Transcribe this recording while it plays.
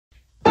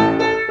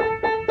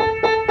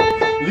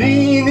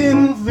Lean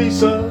in with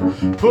Lisa,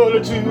 put her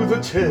to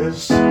the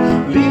test.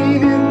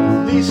 Lean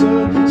in with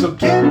Lisa, so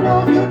get it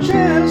off your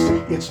chest.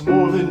 It's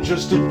more than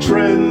just a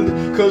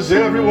trend, cause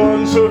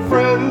everyone's her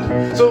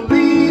friend. So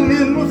lean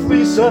in with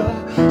Lisa,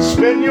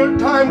 spend your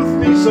time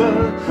with Lisa.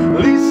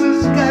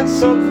 Lisa's got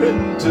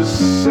something to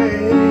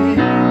say.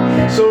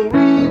 So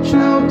reach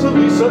out to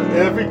Lisa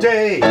every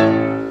day.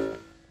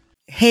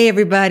 Hey,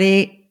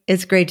 everybody.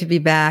 It's great to be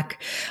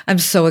back. I'm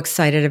so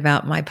excited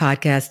about my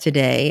podcast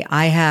today.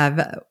 I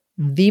have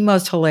the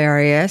most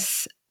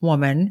hilarious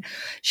woman.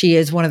 She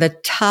is one of the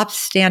top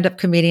stand-up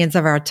comedians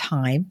of our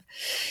time.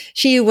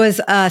 She was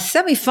a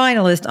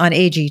semifinalist on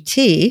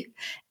AGT,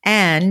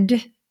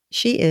 and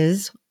she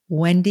is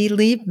Wendy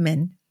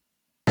Liebman.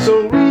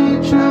 So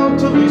reach out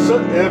to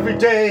Lisa every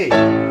day.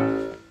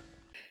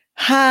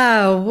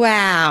 Oh,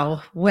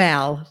 wow.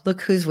 Well, look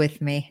who's with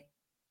me.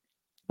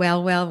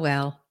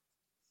 Well.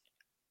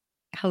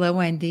 Hello,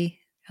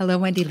 Wendy. Hello,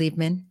 Wendy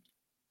Liebman.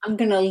 I'm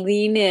going to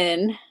lean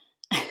in.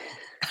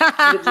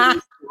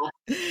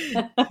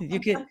 You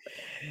could.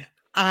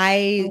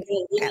 I'm gonna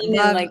lean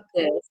in like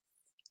this.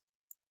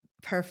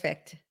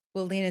 Perfect.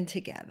 We'll lean in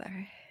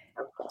together.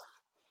 Okay.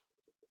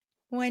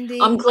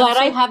 Wendy, I'm glad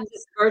I have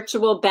this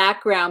virtual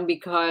background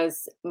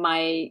because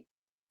my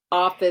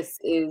office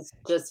is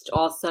just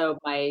also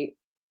my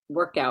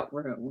workout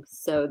room.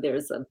 So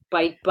there's a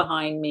bike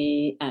behind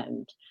me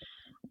and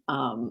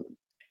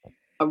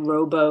a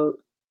rowboat.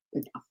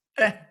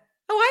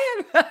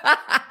 I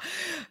have.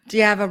 Do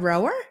you have a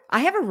rower? I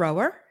have a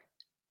rower.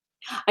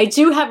 I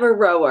do have a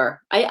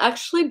rower. I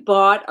actually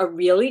bought a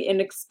really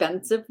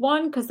inexpensive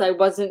one because I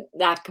wasn't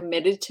that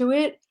committed to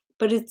it,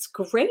 but it's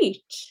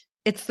great.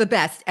 It's the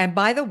best. And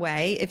by the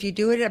way, if you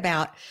do it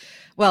I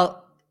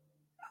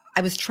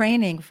was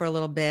training for a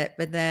little bit,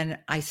 but then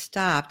I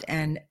stopped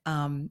and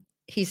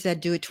he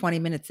said, do it 20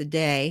 minutes a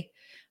day.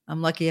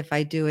 I'm lucky if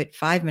I do it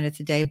 5 minutes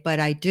a day,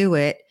 but I do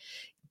it.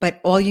 But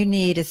all you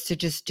need is to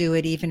just do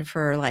it even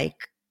for like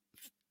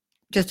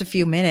just a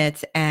few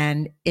minutes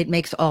and it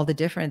makes all the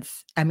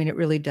difference. I mean, it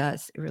really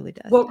does. It really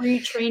does. What were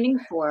you training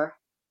for?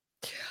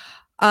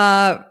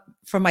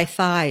 For my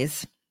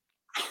thighs.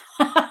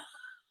 Yeah.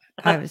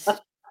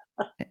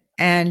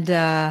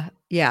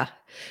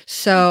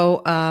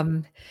 So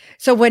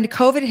when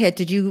COVID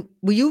hit,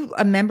 were you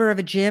a member of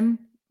a gym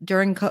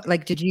during,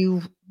 did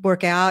you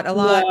work out a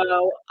lot?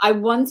 No, I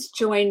once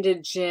joined a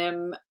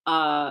gym,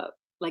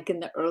 like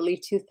in the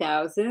early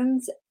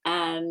 2000s,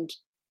 and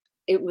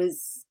it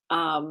was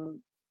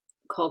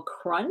called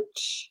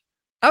Crunch.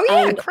 Oh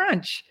yeah, and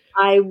Crunch.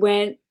 I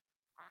went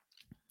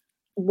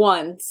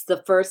once,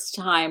 the first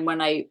time when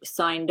I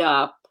signed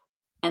up,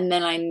 and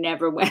then I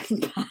never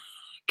went back.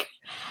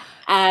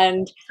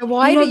 And so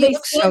why do you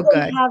look so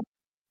good?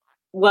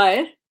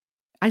 What?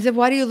 I said,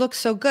 why do you look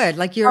so good?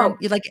 Like you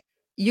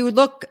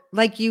look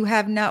like you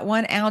have not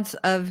 1 ounce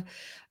of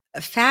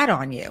fat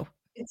on you.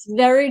 It's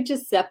very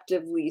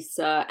deceptive,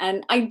 Lisa.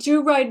 And I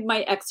do ride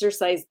my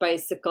exercise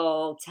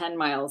bicycle 10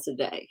 miles a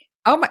day.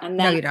 Oh my!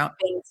 No, you don't.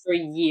 Been for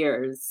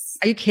years.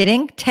 Are you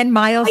kidding? 10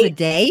 miles a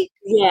day?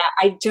 Yeah,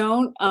 I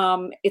don't.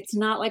 It's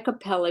not like a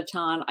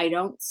Peloton. I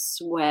don't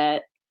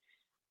sweat.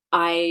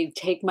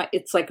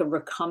 It's like a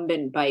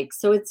recumbent bike.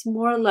 So it's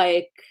more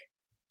like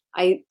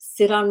I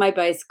sit on my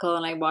bicycle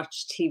and I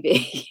watch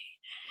TV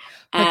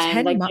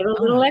and I get a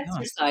little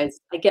exercise.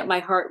 I get my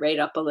heart rate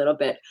up a little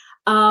bit.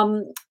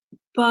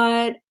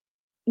 But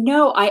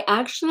no,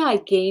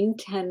 I gained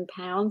 10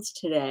 pounds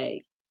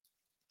today.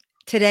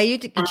 Today,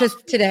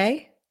 just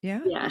today?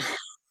 Yeah. Yeah.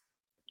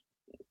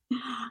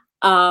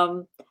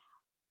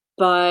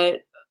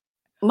 But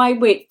my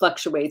weight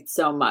fluctuates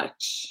so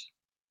much,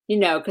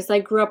 because I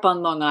grew up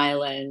on Long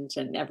Island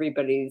and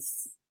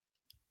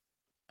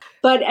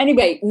but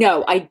anyway,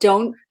 no, I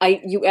don't.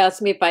 You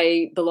asked me if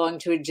I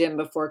belonged to a gym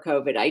before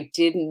COVID. I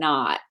did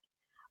not.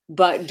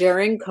 But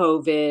during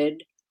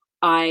COVID,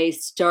 I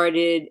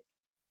started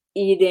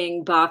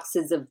eating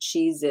boxes of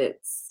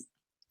Cheez-Its,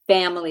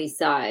 family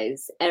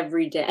size,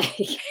 every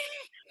day.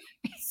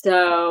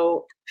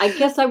 So I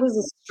guess I was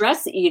a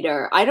stress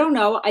eater. I don't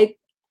know. I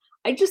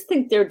just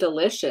think they're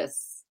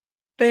delicious.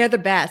 They are the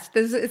best.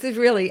 This is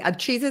really,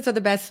 Cheez-Its are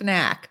the best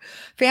snack.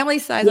 Family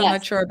size, yes. I'm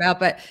not sure about,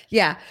 but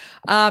yeah.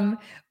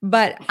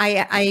 But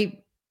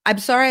I'm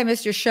sorry I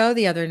missed your show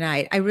the other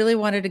night. I really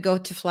wanted to go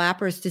to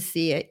Flappers to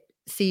see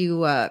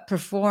you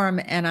perform,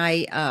 and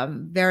I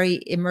very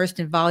immersed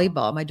in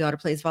volleyball. My daughter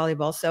plays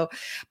volleyball. So,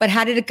 but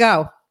how did it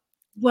go?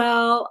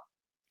 Well,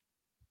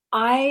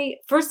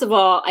 first of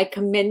all, I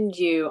commend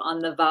you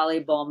on the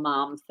volleyball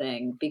mom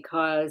thing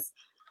because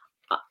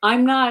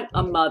I'm not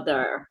a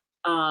mother.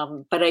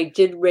 But I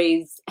did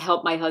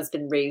help my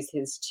husband raise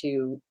his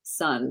 2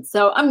 sons.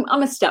 So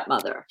I'm a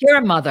stepmother. You're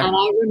a mother. And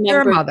I remember,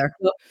 you're a mother.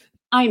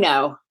 I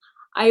know.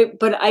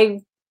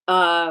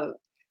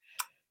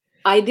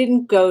 I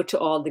didn't go to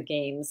all the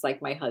games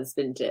like my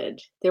husband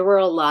did. There were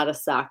a lot of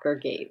soccer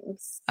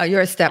games. Oh,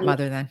 you're a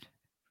stepmother then.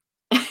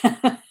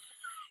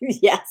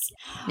 Yes.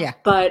 Yeah.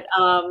 But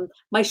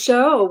my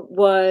show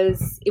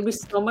was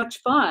so much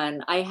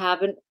fun. I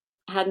haven't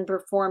hadn't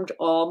performed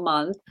all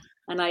month.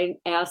 And I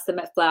asked them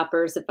at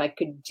Flappers if I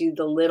could do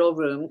the little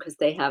room because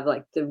they have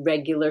like the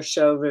regular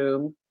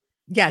showroom.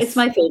 It's Yes.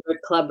 my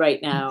favorite club right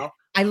now.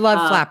 I love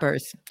Um,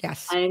 Flappers.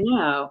 Yes. I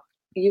know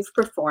you've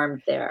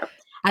performed there.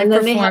 I And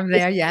then they have performed this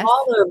there. Yes.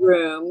 smaller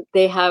room.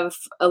 They have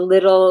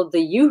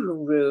the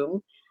Yoo-hoo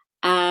room,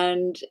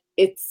 and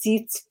it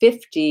seats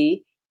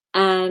 50.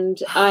 And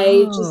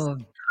I just Oh,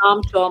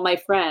 comped all my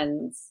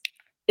friends.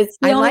 It's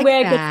the I only like way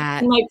I get to that.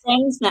 see my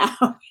friends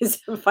now is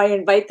if I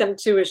invite them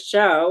to a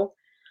show.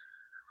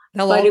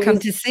 They'll But all it come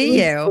was to it see was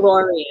you.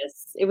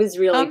 glorious. It was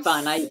really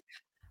fun.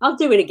 I'll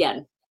do it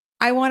again.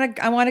 I want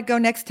to go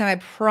next time. I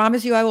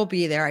promise you I will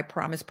be there. I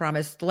promise,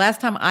 promise. The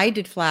last time I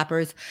did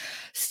Flappers,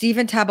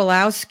 Stephen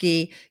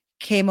Tobolowsky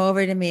came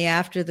over to me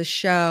after the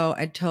show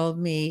and told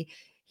me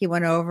he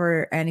went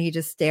over and he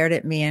just stared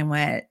at me and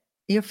went,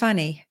 "You're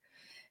funny."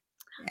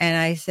 And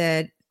I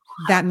said,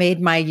 that made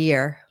my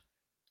year.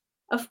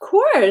 Of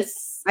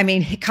course. I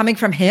mean, coming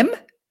from him?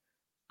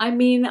 I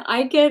mean,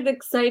 I get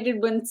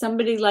excited when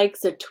somebody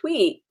likes a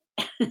tweet,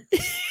 but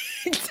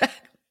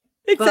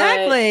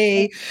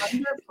Exactly. it's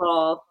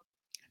wonderful.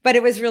 But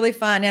it was really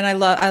fun and I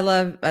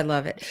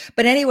love it.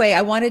 But anyway,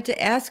 I wanted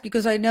to ask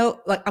because I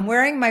know like I'm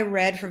wearing my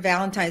red for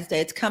Valentine's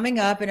Day. It's coming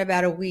up in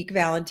about a week,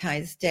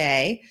 Valentine's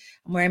Day.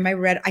 I'm wearing my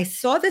red. I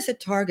saw this at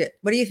Target.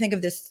 What do you think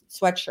of this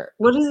sweatshirt?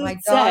 What does My it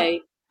dog,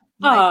 say?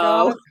 my Oh,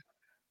 dog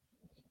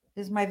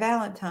is my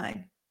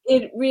Valentine.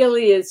 it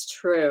really is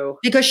true.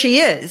 Because she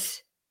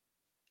is.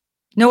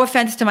 No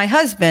offense to my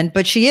husband,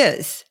 but she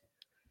is.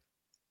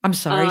 I'm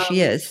sorry,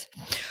 she Um, is.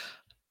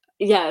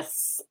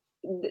 yes,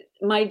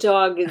 my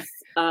dog is.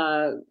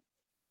 I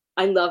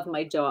love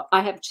my dog.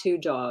 I have two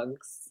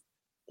dogs.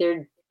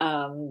 They're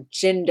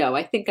Jindo.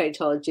 I think I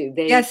told you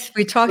they Yes,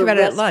 we talked were about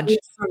it at lunch. rescued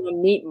from a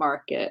meat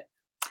market.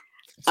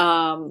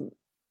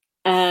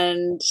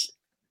 And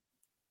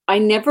I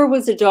never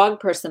was a dog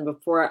person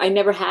before. I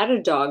never had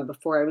a dog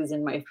before I was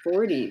in my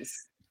 40s.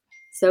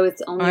 So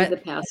it's only Are, the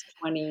past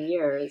 20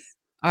 years.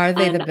 are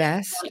they the And I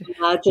best? can't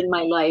imagine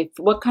my life.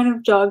 What kind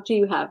of dog do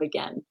you have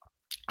again?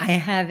 I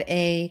have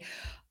a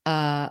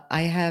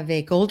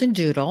golden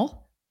doodle.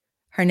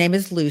 Her name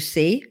is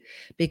Lucy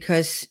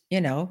because,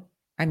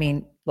 I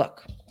mean,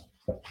 look,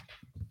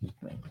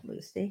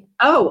 Lucy.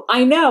 Oh,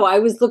 I know. I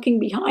was looking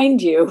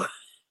behind you.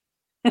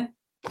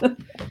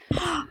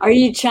 Are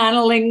you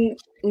channeling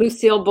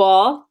Lucille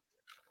Ball?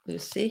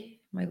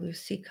 Lucy, my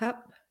Lucy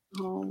cup.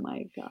 Oh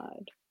my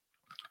God.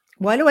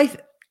 Why do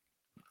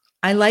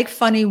I like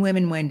funny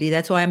women, Wendy.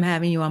 That's why I'm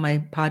having you on my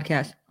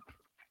podcast.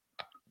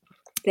 I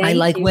Thank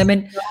like you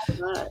women. so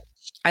much.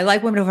 I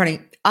like women who are funny.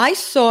 I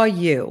saw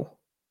you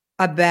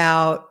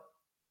about,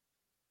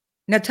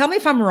 now tell me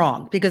if I'm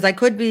wrong, because I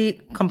could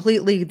be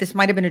completely, this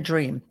might have been a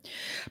dream,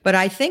 but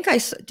I think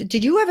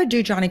did you ever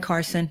do Johnny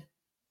Carson?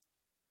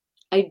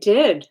 I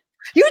did.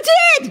 You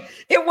did.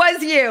 It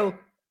was you.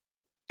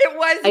 It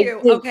was I you.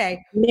 did.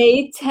 Okay.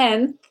 May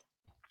 10th,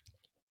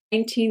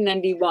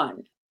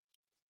 1991.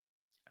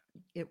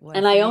 It was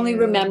And I only you.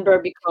 remember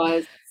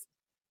because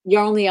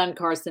you're only on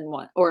Carson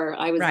once, or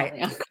I was Right.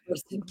 only on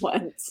Carson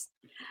once.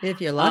 If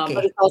you're lucky.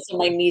 But it's also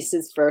my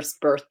niece's first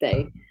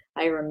birthday.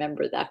 I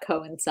remember that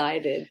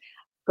coincided.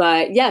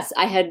 But yes,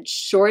 I had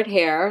short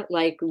hair,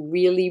 like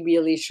really,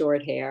 really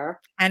short hair.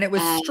 And it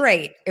was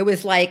straight. It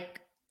was like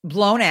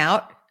blown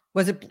out.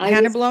 Was it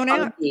kind of blown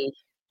out?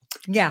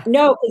 Yeah.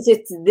 No, because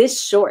it's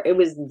this short. It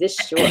was this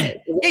short.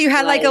 Yeah, you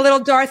had like a little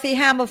Dorothy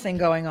Hamilton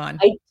going on.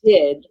 I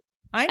did.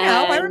 I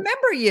know. I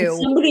remember you.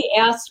 Somebody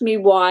asked me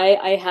why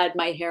I had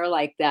my hair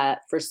like that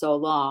for so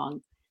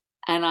long.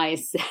 And I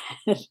said,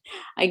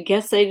 I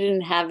guess I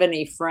didn't have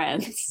any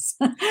friends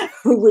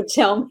who would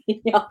tell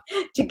me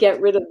to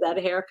get rid of that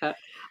haircut.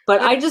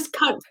 But I just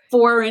cut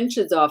 4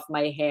 inches off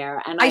my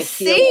hair and I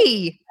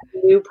feel like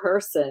a new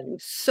person.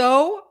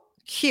 So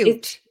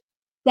cute.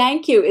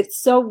 Thank you. It's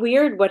so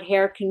weird what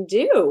hair can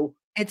do.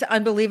 It's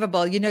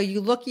unbelievable.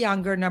 You look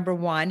younger, number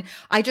one.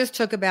 I just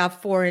took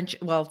about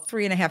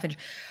 3.5 inch.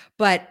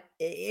 But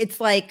it's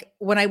like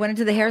when I went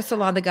into the hair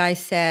salon, the guy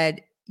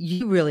said,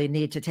 you really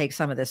need to take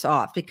some of this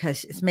off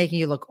because it's making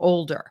you look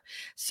older.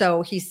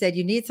 So he said,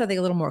 you need something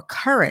a little more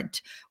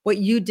current. What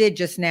you did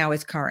just now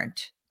is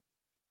current.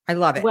 I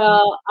love it.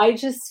 Well, I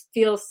just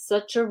feel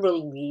such a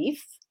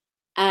relief.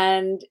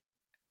 And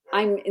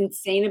I'm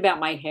insane about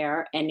my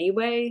hair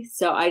anyway.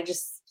 So I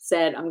just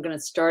said, I'm going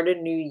to start a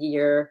new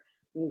year.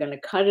 I'm going to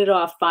cut it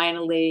off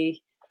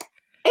finally.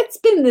 It's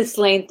been this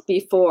length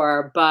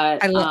before,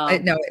 but I love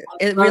it. No,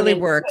 it really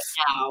works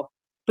now.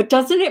 But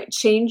doesn't it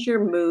change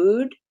your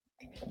mood?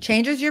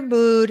 Changes your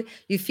mood.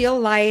 You feel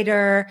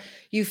lighter.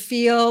 You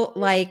feel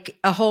like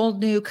a whole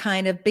new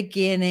kind of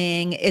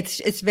beginning.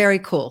 It's very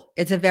cool.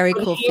 It's a very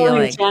cool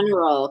feeling. In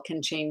general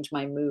can change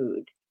my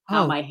mood,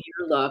 how my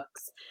hair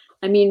looks.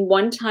 I mean,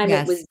 one time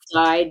it was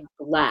dyed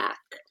black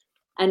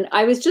and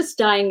I was just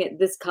dyeing it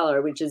this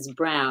color, which is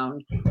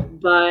brown,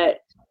 but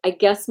I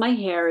guess my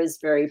hair is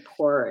very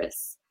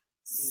porous.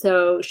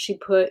 So she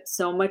put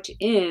so much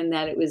in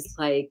that it was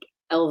like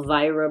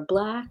Elvira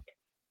black.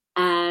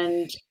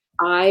 And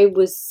I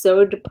was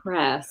so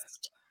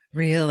depressed.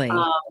 Really?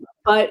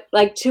 But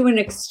like to an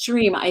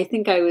extreme, I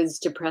think I was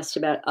depressed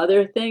about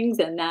other things,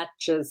 and that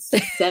just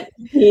sent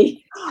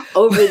me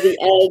over the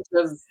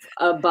edge of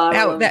a bottle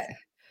That, of that,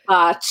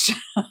 scotch.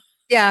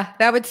 yeah,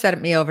 that would set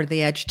me over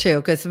the edge too,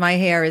 because my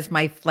hair is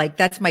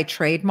that's my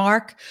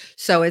trademark.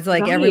 So it's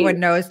like Right. everyone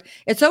knows.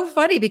 It's so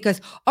funny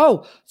because,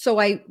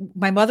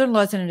 my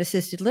mother-in-law's in an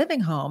assisted living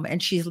home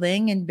and she's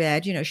laying in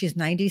bed, she's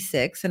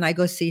 96, and I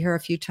go see her a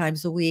few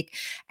times a week.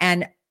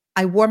 And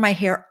I wore my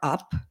hair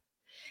up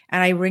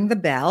and I ring the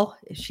bell.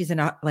 She's in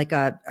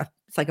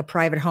it's like a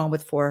private home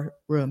with 4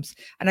 rooms.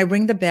 And I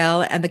ring the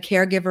bell and the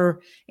caregiver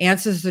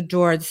answers the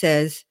door and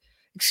says,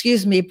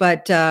 "Excuse me,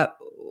 but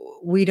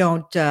we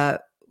don't,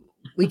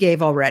 we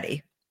gave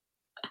already."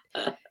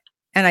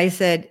 And I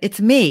said, "It's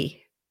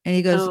me." And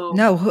he goes, Oh,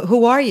 "No,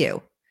 who are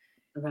you?"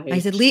 I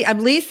right. said, "I'm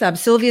Lisa. I'm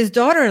Sylvia's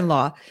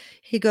daughter-in-law."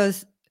 He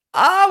goes,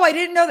 "Oh, I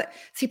didn't know that."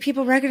 See,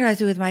 people recognize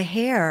me with my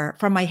hair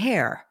from my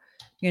hair.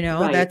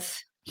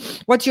 Right.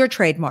 What's your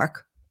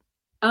trademark?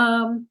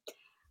 Um,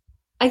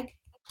 I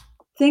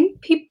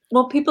think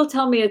people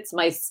tell me it's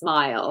my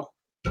smile.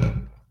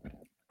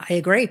 I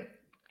agree.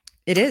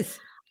 It is.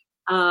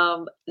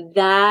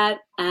 That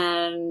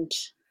and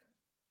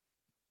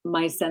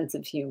my sense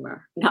of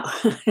humor. No,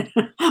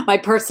 my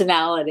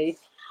personality.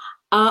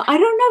 I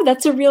don't know.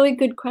 That's a really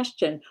good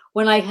question.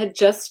 When I had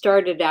just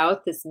started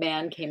out, this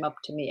man came up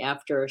to me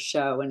after a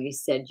show and he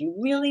said, "You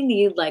really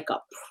need like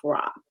a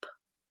prop."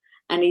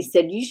 And he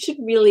said, "You should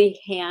really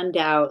hand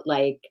out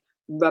like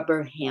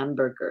rubber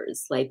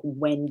hamburgers, like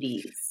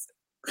Wendy's."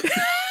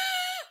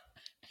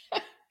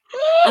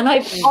 And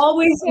I've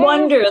always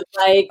wondered,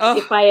 like, Oh,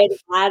 if I had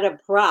had a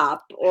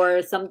prop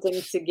or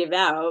something to give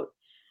out,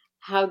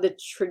 how the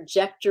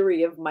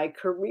trajectory of my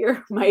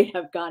career might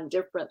have gone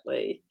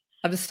differently.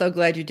 I'm so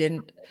glad you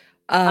didn't.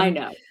 I Um,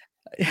 know,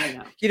 I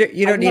know.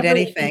 you don't need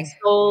anything.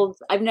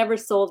 I've never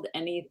sold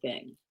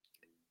anything.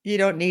 You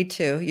don't need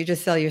to. You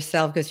just sell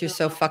yourself because you're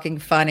so No, fucking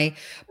funny. I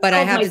But I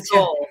sold have my to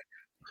tell soul.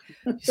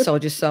 you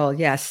sold your soul.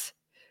 Yes,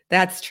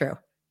 that's true.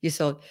 You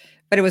sold,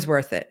 but it was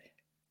worth it.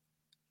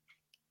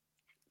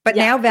 But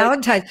Yeah, now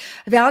but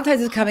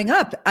Valentine's is coming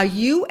up. Are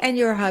you and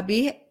your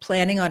hubby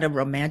planning on a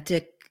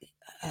romantic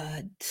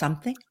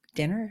something,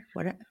 dinner,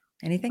 what,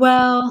 anything?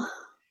 well,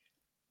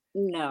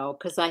 no,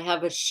 because I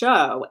have a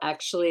show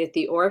actually at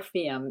the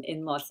Orpheum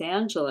in Los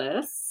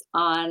Angeles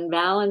on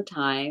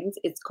Valentine's.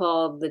 It's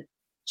called The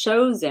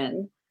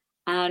Chosen,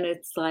 and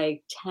it's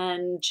like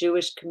 10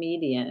 Jewish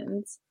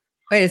comedians.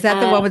 Wait, is that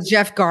the And one with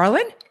Jeff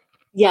Garland?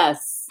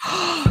 yes,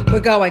 We're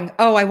going.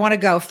 Oh, I want to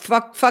go.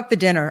 Fuck the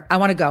dinner. I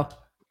want to go.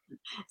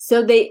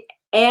 so they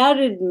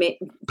added me.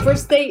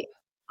 First, they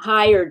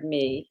hired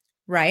me,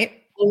 Right?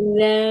 and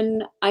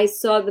then I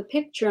saw the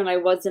picture and I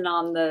wasn't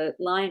on the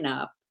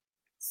lineup.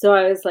 So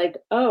I was like,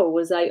 oh,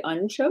 was I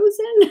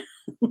unchosen?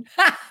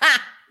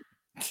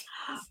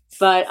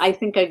 But I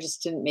think I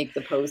just didn't make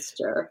the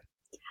poster.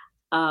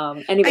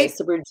 Anyway, I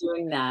so we're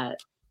doing that.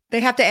 They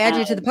have to add And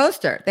you to the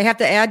poster. They have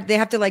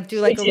to like do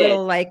they like a did.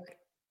 little like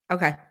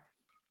okay.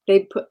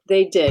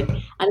 They did.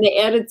 And they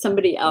added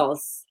somebody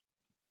else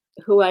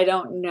who I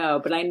don't know,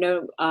 but I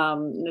know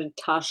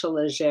Natasha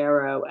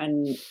Leggero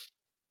and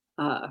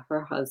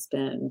her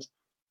husband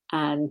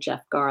and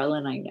Jeff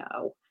Garland I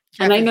know.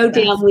 And Jeff I is know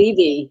the Dan best.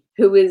 Levy,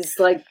 who is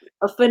like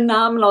a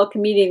phenomenal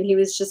comedian. He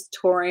was just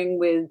touring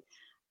with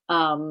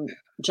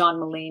John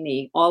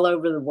Mulaney all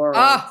over the world.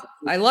 Oh,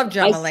 I love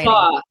John I Mulaney.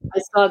 saw I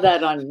saw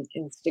that on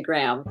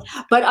Instagram.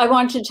 But I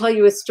want to tell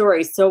you a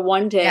story. So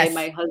one day Yes.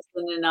 my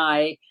husband and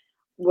I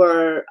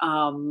were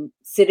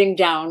sitting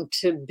down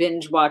to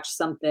binge watch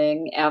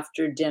something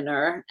after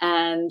dinner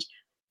and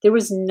there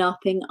was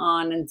nothing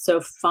on. And so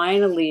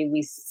finally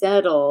we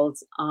settled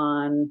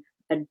on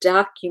a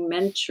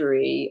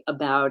documentary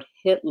about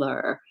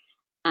Hitler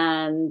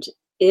and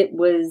it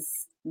was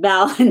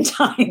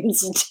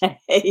Valentine's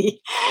Day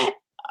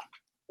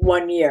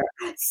one year.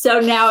 So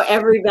now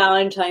every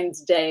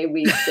Valentine's Day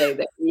we say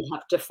that we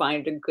have to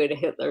find a good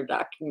Hitler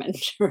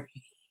documentary.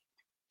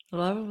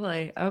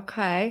 Lovely.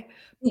 Okay.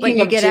 But Speaking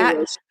you of get at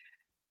Jewish,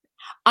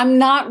 I'm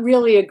not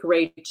really a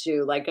great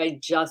Jew. Like I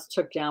just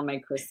took down my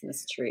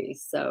Christmas tree,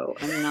 so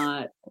I'm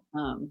not.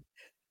 Um,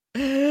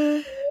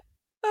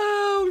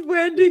 Oh,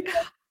 Wendy.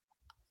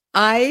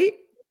 I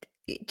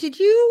did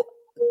you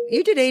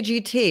did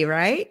AGT,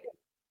 right?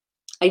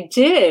 I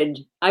did.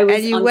 I And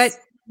was you on went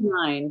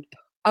 9.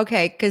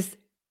 okay, because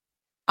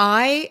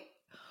I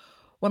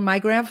when when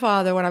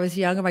I was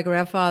younger, my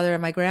grandfather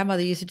and my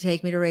grandmother used to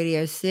take me to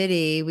Radio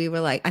City. We were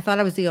like, I thought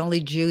I was the only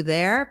Jew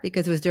there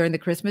because it was during the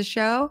Christmas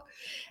show.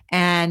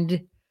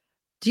 And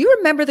do you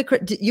remember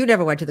you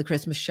never went to the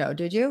Christmas show,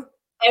 did you?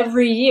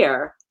 Every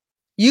year.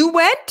 You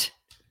went?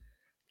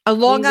 A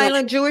We Long went.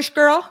 Island Jewish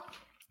girl?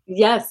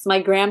 Yes,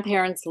 my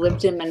grandparents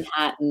lived in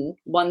Manhattan,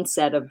 one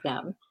set of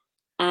them,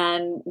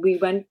 and we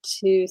went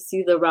to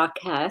see the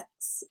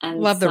Rockettes and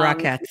Love the some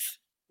Rockettes.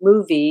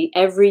 movie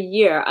every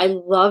year. I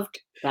loved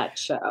that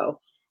show.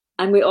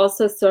 And we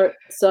also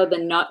saw the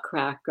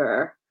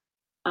Nutcracker.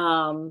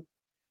 Um,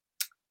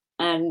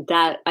 And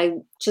that I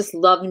just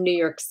love New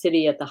York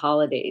City at the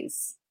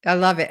holidays. I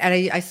love it. And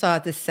I saw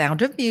The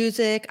Sound of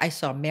Music. I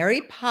saw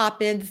Mary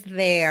Poppins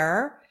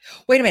there.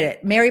 Wait a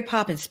minute. Mary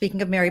Poppins.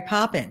 Speaking of Mary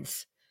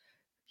Poppins,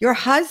 your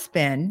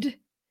husband,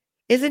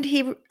 isn't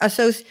he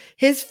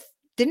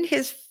didn't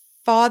his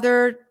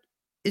father,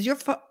 is your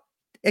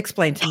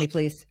explain to me,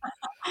 please.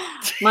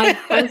 My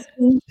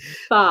husband's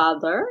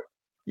father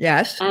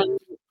Yes.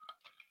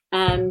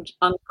 and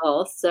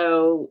uncle.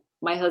 So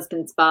my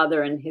husband's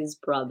father and his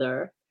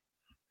brother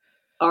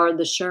are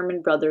the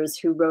Sherman Brothers,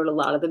 who wrote a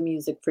lot of the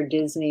music for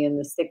Disney in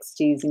the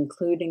 60s,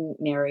 including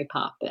Mary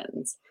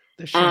Poppins.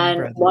 The Sherman And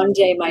Brothers. one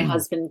day my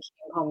husband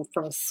came home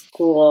from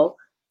school.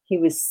 He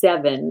was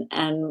 7,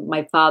 and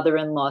my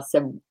father-in-law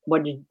said,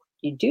 "What did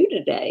you do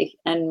today?"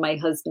 And my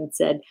husband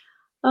said,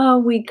 "Oh,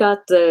 we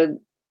got the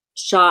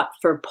shot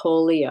for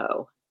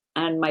polio."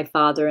 And my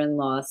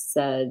father-in-law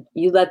said,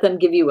 "You let them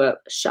give you a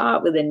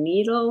shot with a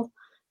needle?"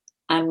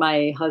 And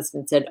my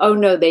husband said, "Oh,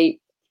 no, they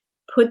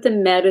put the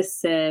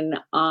medicine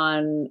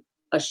on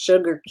a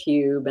sugar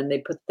cube and they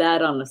put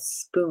that on a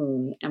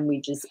spoon and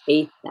we just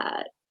ate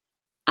that."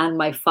 And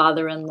my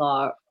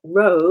father-in-law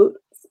wrote,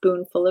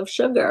 "Spoonful of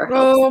sugar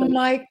helps Oh them."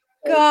 my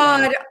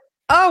God.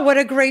 Oh, what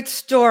a great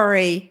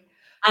story.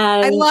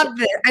 I And love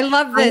this. I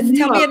love I this.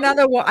 Tell me know.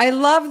 another one. I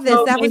love this.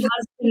 So That my was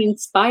husband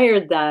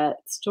inspired that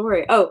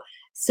story. Oh,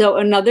 so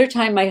another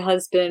time my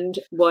husband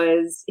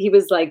he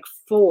was like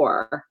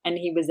 4 and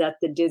he was at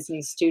the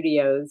Disney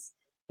Studios.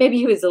 Maybe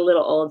he was a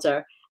little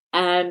older.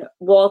 And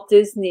Walt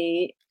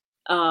Disney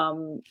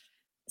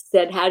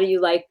said, "How do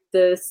you like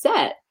the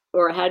set?"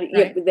 Or how do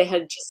you, right. they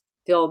had just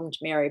filmed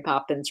Mary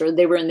Poppins, or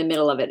they were in the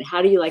middle of it.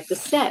 "How do you like the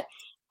set?"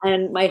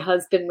 And my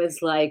husband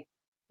was like,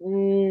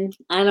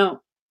 I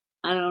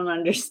don't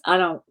understand. I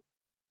don't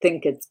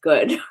think it's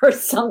good," or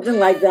something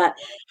like that.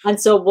 And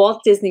so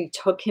Walt Disney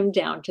took him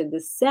down to the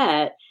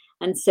set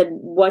and said,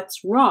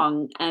 "What's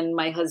wrong?" And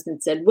my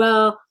husband said,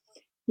 "Well,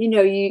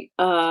 you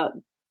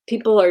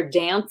people are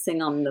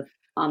dancing on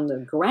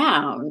the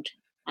ground,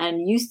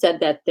 and you said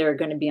that they're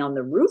going to be on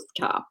the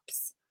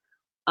rooftops."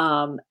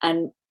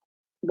 And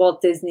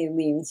Walt Disney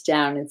leans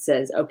down and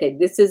says, "Okay,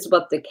 this is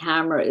what the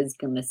camera is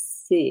going to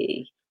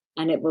see,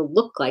 and it will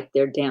look like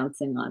they're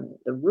dancing on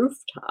the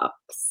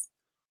rooftops."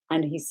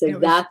 And he It said,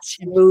 was "That's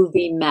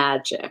movie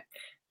magic.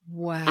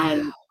 wow.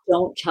 And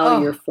don't tell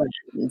your Oh,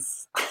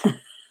 friends."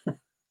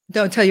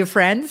 don't tell your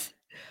friends.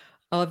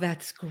 Oh,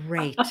 that's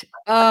great.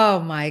 Oh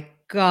my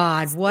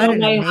God. What So an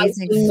my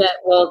amazing. husband met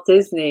Walt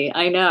Disney.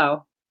 I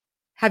know.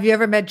 Have you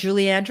ever met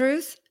Julie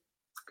Andrews?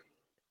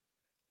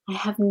 I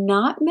have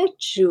not met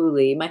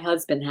Julie. My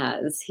husband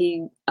has.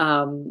 He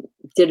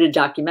did a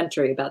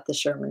documentary about the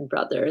Sherman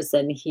Brothers,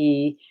 and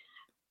he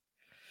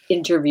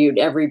interviewed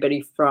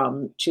everybody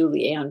from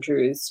Julie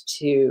Andrews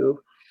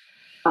to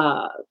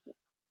uh,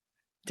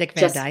 Dick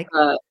Van Dyke.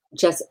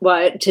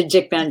 to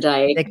Dick Van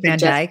Dyke, Dick to Van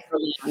Jessica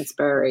Dyke.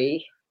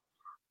 Lansbury.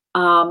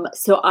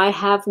 So I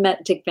have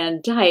met Dick Van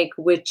Dyke,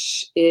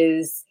 which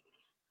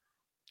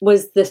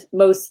was the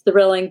most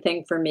thrilling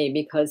thing for me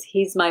because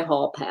he's my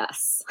hall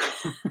pass.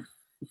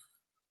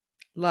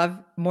 Love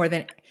more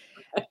than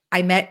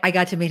I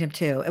got to meet him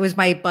too. It was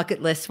my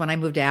bucket list when I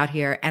moved out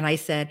here. And I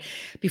said,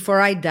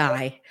 before I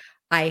die,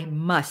 I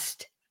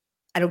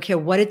don't care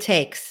what it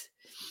takes.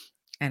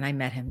 And I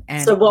met him.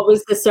 And So what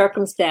was the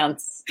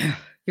circumstance?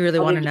 you really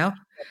How want to did know?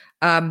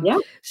 Yeah.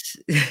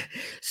 You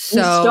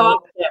So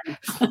stalked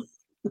him.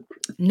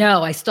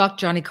 no, I stalked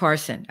Johnny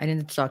Carson. I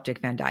didn't stalk Dick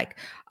Van Dyke.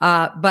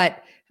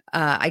 But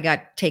I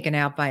got taken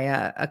out by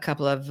a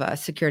couple of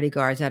security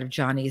guards out of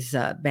Johnny's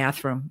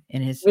bathroom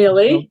in his.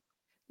 Really?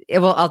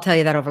 Well, I'll tell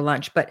you that over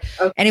lunch. But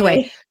Okay.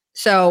 anyway,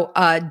 so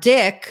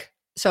Dick,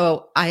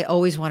 so I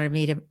always wanted to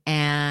meet him.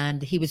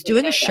 And he was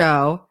doing a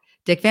show.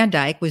 Dick Van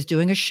Dyke was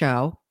doing a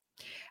show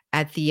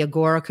at the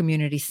Agora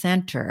Community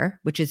Center,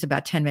 which is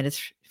about 10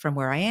 minutes from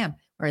where I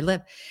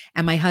live.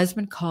 And my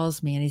husband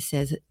calls me and he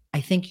says, "I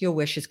think your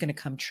wish is going to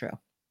come true.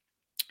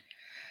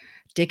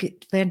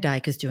 Dick Van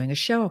Dyke is doing a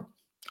show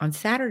on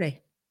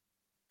Saturday.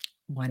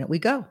 Why don't we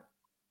go?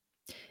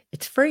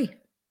 It's free."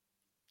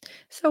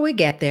 So we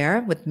get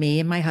there with me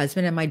and my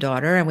husband and my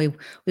daughter, and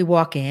we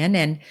walk in,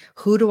 and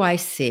who do I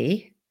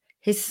see?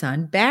 His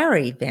son,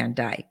 Barry Van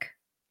Dyke.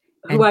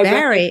 Who I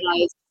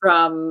recognize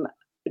from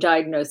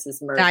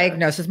Diagnosis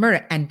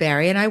Murder. And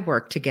Barry and I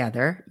worked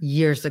together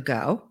years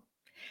ago.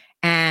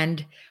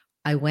 And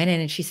I went in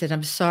and she said,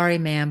 "I'm sorry,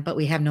 ma'am, but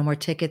we have no more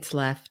tickets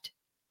left.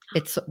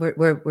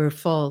 We're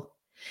full."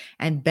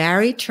 And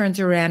Barry turns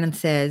around and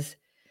says,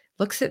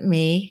 looks at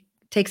me,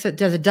 does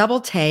a double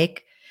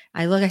take.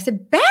 I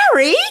said,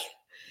 "Barry?"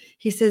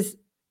 He says,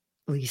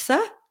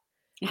 "Lisa,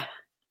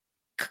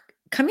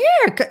 come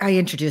here." I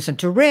introduced him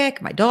to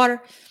Rick, my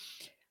daughter.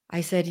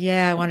 I said,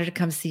 "Yeah, I wanted to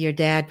come see your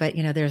dad, but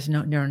there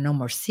are no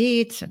more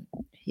seats." And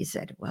he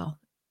said, "Well,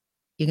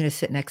 you're going to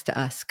sit next to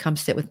us. Come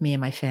sit with me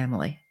and my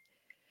family."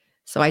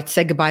 So I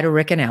said goodbye to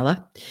Rick and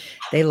Ella.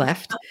 They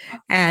left,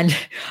 and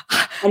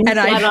sat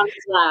on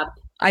his lap.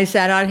 I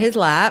sat on his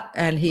lap,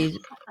 and he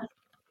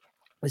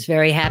was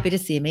very happy to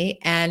see me.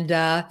 And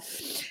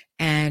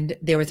and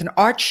there was an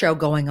art show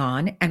going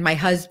on, and my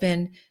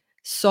husband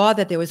saw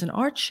that there was an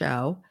art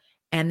show,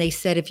 and they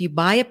said, if you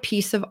buy a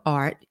piece of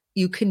art,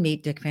 you can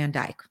meet Dick Van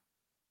Dyke.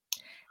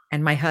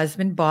 And my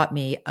husband bought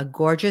me a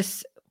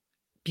gorgeous,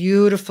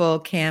 beautiful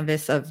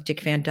canvas of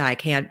Dick Van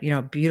Dyke,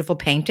 beautiful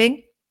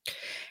painting.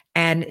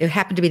 And it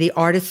happened to be the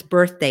artist's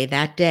birthday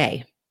that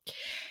day.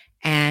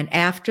 And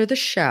after the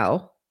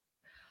show,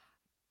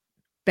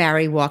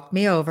 Barry walked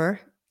me over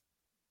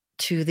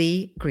to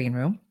the green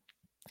room,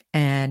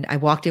 and I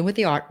walked in with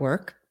the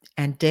artwork,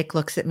 and Dick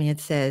looks at me and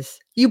says,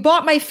 "You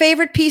bought my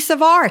favorite piece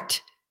of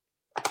art."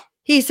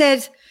 He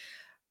says,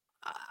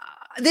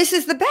 "This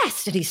is the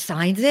best." And he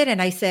signs it.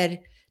 And I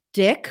said,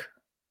 "Dick,"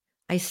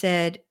 I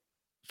said,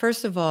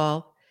 "first of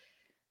all,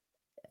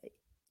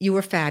 you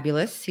were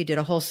fabulous. You did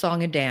a whole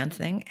song and dance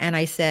thing." And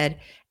I said,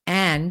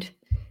 "And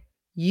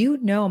you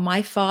know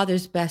my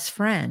father's best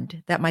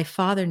friend that my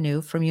father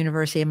knew from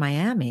University of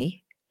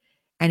Miami."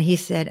 And he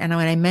said, and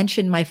when I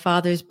mentioned my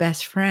father's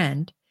best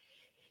friend,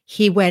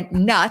 he went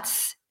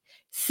nuts.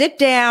 Sit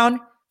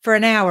down for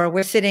an hour.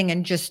 We're sitting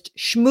and just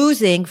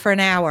schmoozing for an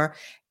hour,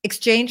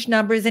 exchanged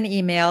numbers and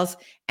emails,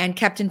 and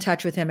kept in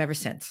touch with him ever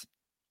since.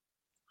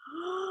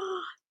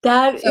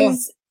 That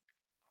is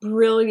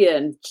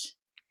brilliant.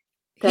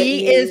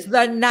 He is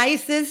the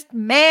nicest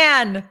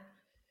man.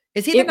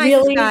 Is he the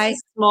nicest really guy? Is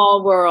a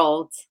small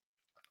world.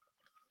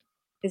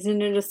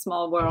 Isn't it a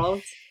small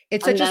world?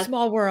 It's such a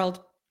small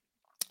world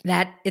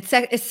that it's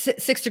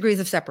 6 degrees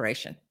of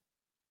separation.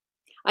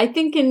 I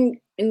think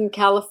in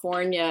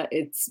California,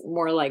 it's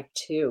more like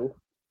 2.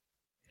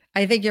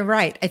 I think you're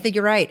right.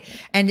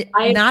 And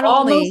I not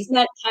almost only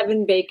met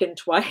Kevin Bacon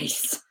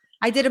twice.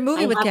 I did a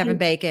movie with Kevin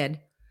Bacon.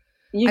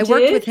 I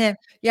worked with him.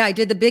 Yeah, I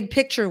did the big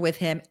picture with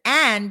him.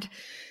 And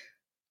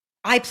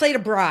I played a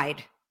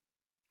bride.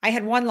 I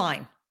had one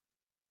line.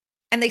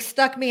 And they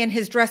stuck me in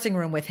his dressing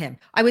room with him.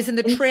 I was in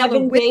the trailer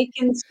Kevin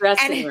Bacon's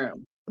dressing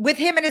room. With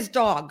him and his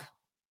dog.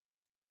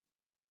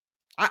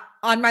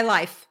 On my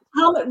life.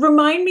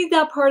 Remind me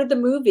that part of the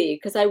movie,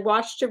 because I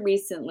watched it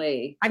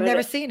recently. I've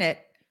never seen it.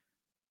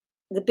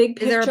 The big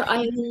picture.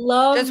 I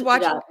love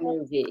that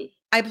movie.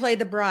 I played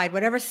the bride.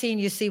 Whatever scene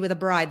you see with a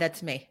bride,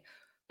 that's me.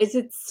 Is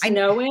it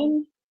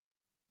snowing?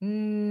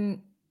 No,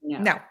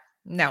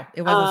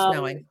 it wasn't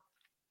snowing.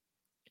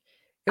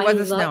 It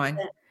wasn't snowing.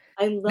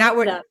 I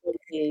love that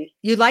movie.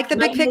 You like the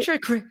big picture?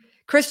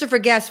 Christopher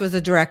Guest was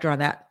the director on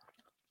that.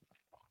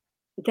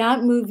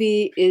 That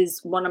movie is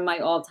one of my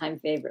all-time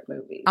favorite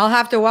movies. I'll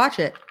have to watch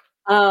it.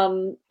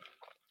 I'm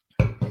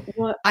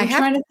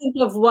trying to think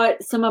of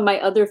what some of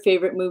my other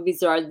favorite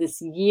movies are this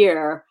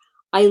year.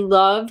 I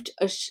loved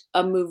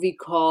a movie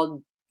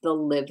called The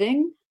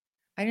Living.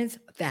 That's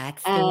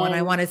the one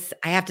I want to.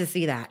 I have to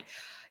see that.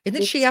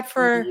 Isn't she up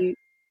for?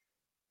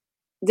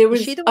 There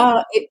was.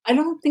 I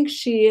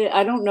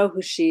don't know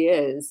who she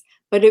is,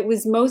 but it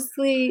was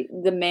mostly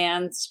the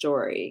man's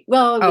story.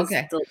 Well,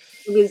 it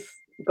was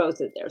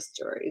both of their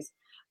stories,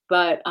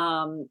 but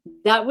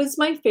that was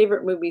my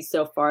favorite movie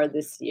so far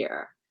this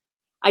year.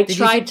 I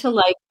tried to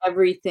like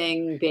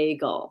Everything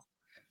Bagel.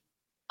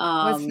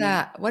 What's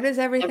that? What is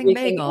Everything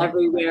Bagel?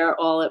 Everywhere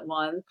All at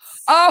Once.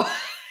 Oh,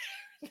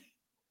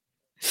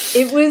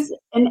 it was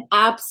an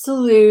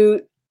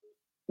absolute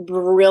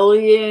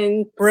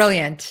brilliant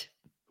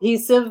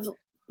piece of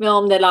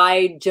film that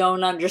I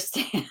don't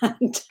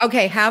understand.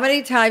 Okay, how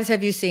many times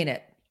have you seen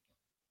it?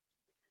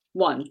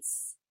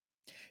 Once.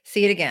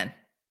 See it again.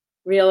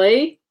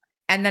 Really?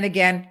 And then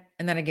again,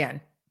 and then again.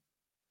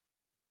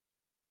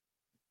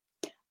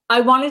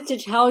 I wanted to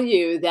tell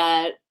you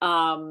that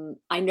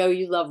I know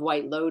you love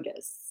White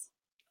Lotus.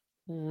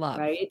 Love.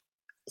 Right?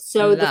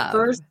 So the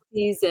first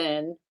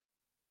season,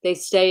 they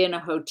stay in a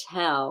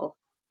hotel,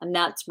 and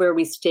that's where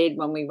we stayed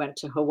when we went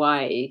to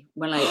Hawaii,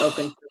 when I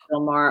opened for Bill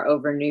Maher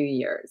over New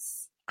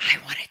Year's. I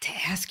wanted to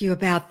ask you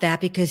about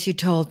that because you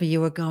told me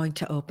you were going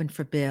to open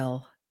for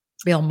Bill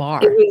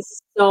Maher. It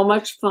was so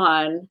much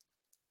fun.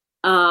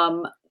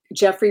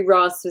 Jeffrey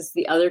Ross was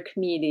the other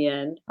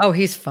comedian. Oh,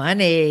 he's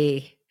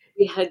funny.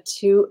 We had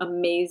 2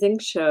 amazing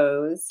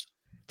shows.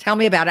 Tell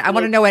me about it. I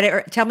want to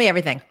know tell me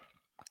everything.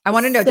 I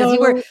want to know.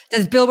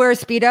 Does Bill wear a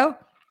Speedo?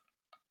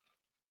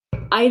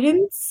 I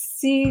didn't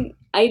see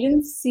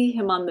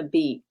him on the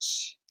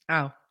beach.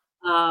 Oh.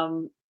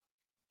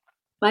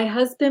 My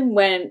husband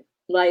went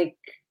not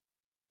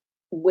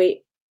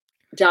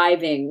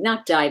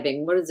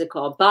diving. What is it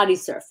called? Body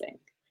surfing.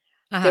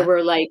 Uh-huh. There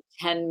were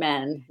 10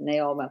 men, and they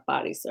all went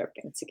body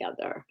surfing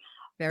together.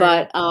 Very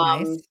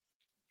nice.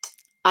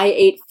 I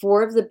ate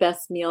 4 of the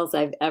best meals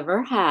I've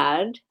ever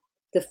had.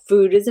 The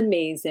food is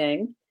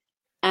amazing.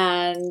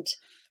 And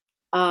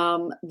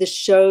the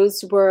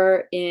shows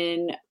were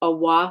in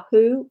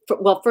Oahu.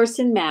 First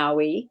in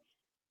Maui,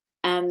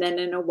 and then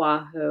in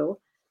Oahu.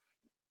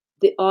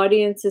 The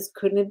audiences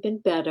couldn't have been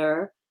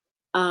better.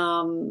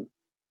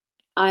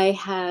 I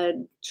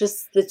had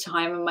just the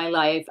time of my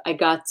life. I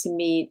got to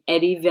meet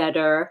Eddie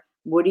Vedder,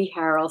 Woody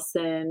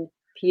Harrelson,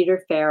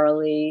 Peter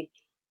Farrelly,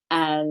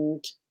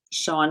 and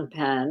Sean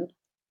Penn.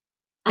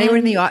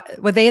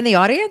 Were they in the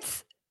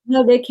audience?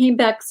 No, they came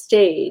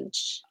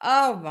backstage.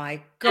 Oh my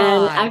And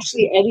God.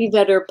 actually, Eddie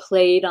Vedder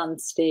played on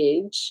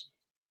stage.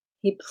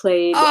 He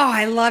played, Oh,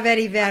 I love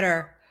Eddie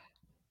Vedder.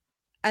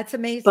 That's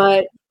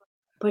amazing.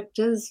 but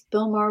does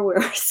Bill Maher wear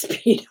a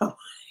Speedo?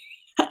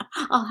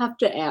 I'll have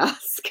to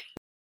ask.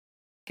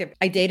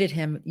 I dated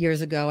him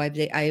years ago.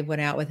 I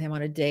went out with him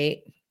on a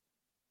date.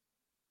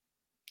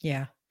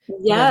 Yeah. He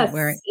wasn't Yes,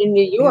 wearing. in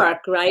New York,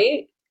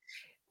 right?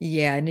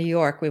 Yeah, in New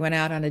York. We went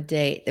out on a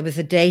date. It was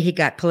a day he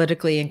got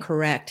politically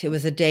incorrect. It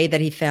was a day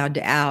that he found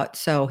out.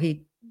 So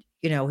he,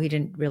 he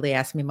didn't really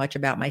ask me much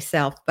about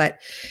myself, but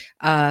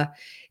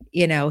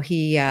he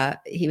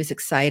was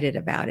excited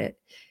about it.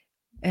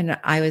 And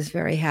I was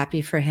very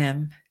happy for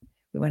him.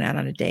 We went out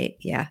on a date.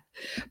 Yeah.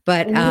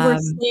 But And you were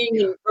staying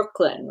in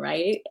Brooklyn,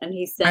 right? And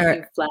he sent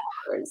you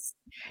flowers.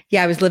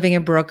 yeah, I was living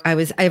in I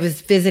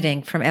was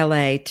visiting from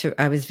LA to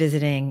I was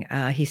visiting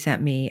he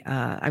sent me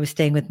I was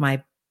staying with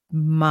my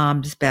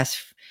mom's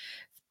best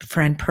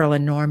friend Perla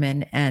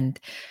Norman, and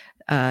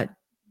I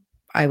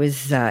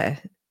was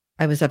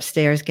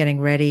upstairs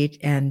getting ready,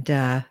 and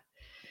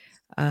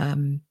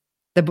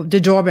the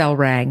doorbell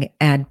rang,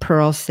 and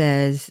Pearl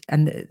says,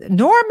 and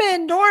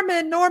Norman,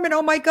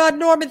 oh my God,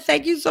 Norman,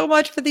 thank you so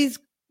much for these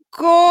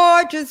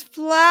gorgeous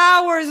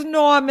flowers,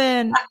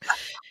 Norman.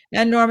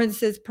 And Norman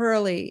says,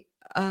 Pearlie,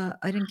 I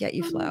didn't get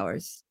you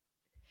flowers.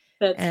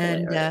 That's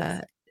And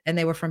hilarious. and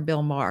they were from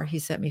Bill Maher. He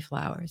sent me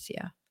flowers.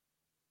 Yeah.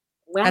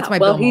 That's Wow. my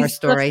Well, Bill Maher he's the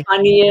story.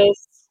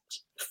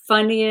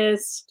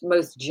 funniest,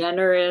 most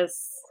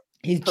generous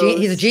He's a host.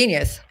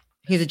 genius.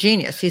 He's a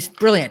genius. He's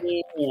brilliant.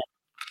 Genius.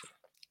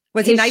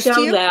 Was he nice to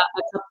you?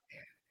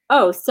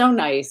 Oh, so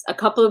nice. A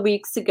couple of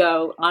weeks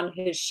ago on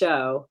his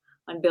show,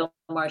 on Bill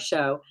Maher's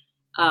show,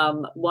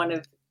 one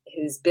of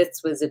his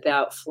bits was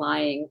about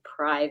flying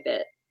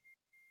private,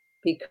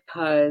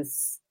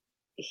 because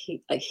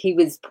he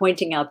was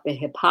pointing out the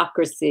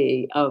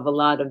hypocrisy of a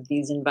lot of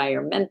these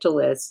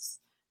environmentalists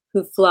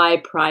who fly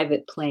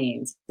private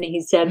planes. And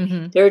he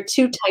said, there are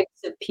two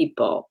types of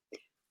people: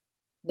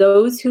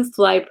 those who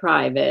fly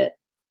private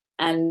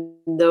and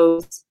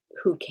those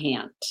who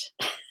can't,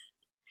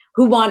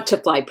 who want to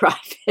fly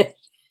private.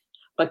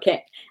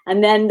 Okay.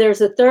 And then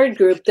there's a third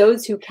group,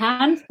 those who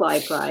can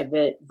fly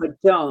private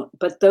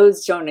but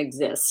those don't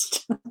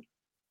exist.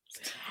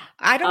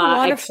 I don't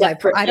want to fly.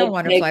 I don't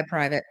want to fly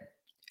private,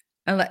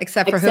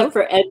 except for who? Except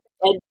for Ed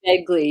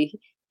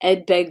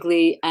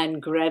Begley,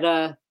 and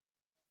Greta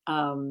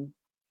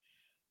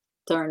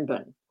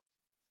Thunberg.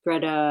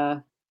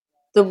 Greta,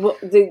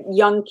 the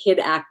young kid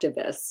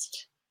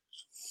activist.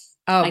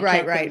 Oh,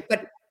 right.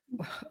 But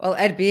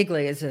Ed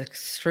Begley is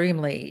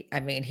extremely. I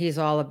mean, he's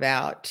all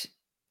about.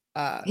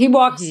 He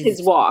walks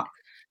his walk.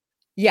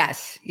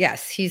 Yes.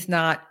 He's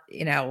not.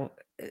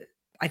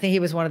 I think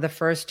he was one of the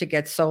first to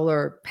get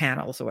solar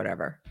panels or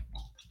whatever.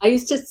 I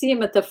used to see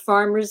him at the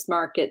farmer's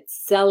market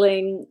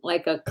selling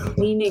like a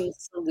cleaning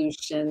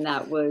solution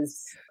that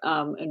was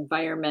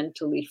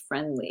environmentally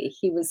friendly.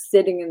 He was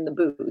sitting in the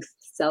booth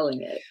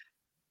selling it.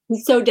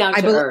 He's so down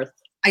to earth.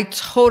 I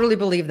totally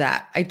believe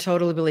that.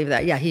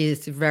 Yeah, he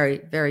is a very,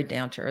 very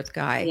down to earth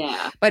guy.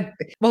 Yeah. But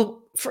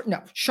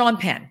Sean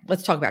Penn.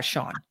 Let's talk about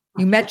Sean.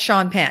 You met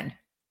Sean Penn.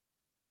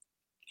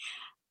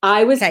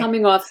 I was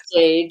coming off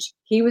stage.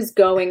 He was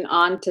going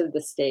onto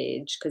the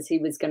stage because he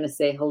was going to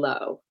say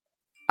hello.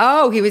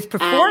 Oh, he was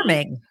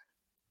performing.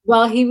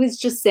 Well, he was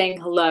just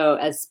saying hello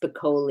as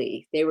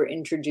Spicoli. They were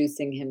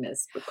introducing him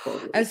as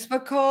Spicoli. As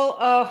Spicoli?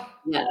 Oh.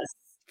 Yes.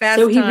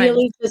 So he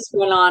really just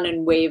went on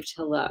and waved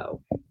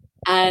hello.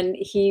 And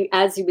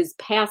as he was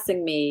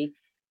passing me,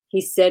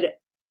 he said,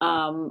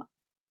 I'm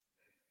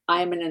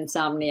an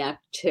insomniac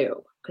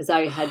too, because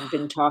I had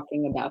been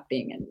talking about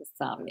being an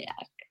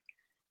insomniac.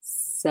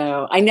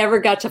 So I never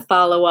got to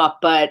follow up.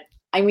 But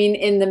I mean,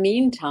 in the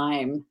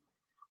meantime,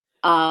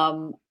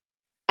 I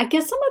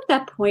guess I'm at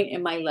that point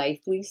in my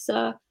life,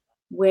 Lisa,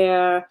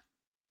 where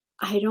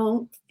I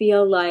don't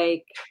feel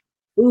like,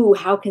 ooh,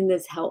 how can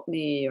this help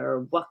me?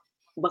 Or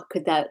what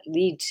could that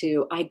lead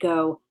to? I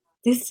go,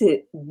 this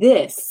is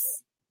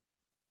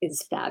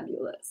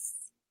fabulous.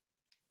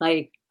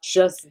 Like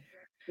just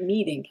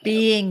meeting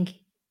him.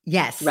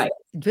 Yes. Right.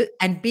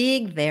 And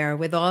being there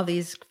with all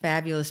these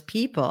fabulous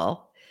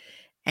people,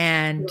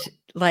 and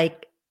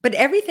but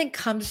everything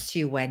comes to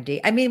you, Wendy.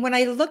 I mean, when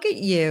I look at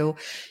you,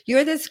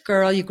 you're this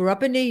girl, you grew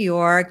up in New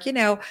York,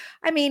 I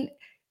mean,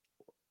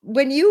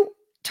 when you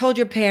told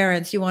your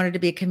parents you wanted to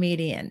be a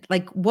comedian,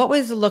 what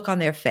was the look on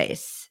their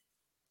face?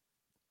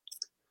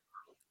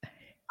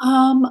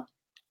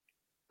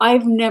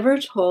 I've never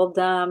told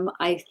them.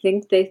 I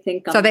think they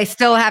think so they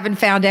still haven't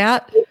found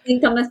out? They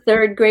think I'm a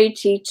third grade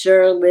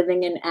teacher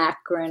living in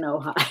Akron,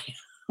 Ohio.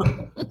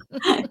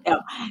 No,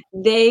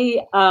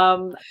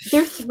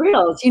 they're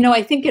thrilled.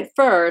 I think at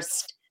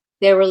first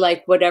they were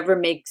like, whatever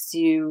makes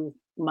you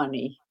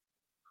money.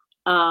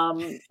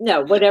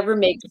 No, whatever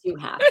makes you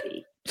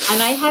happy.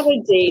 And I had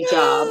a day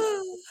job.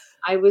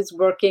 I was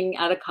working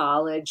at a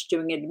college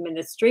doing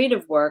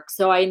administrative work.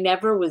 So I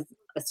never was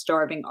a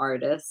starving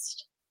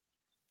artist.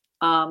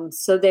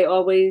 So they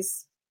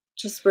always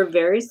just were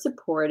very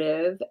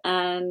supportive.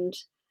 And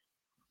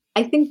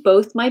I think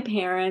both my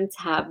parents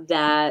have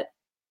that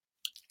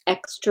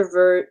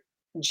extrovert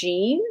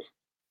gene.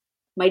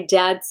 My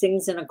dad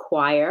sings in a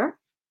choir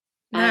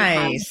and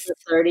has Nice. for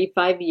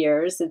 35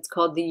 years. It's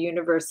called the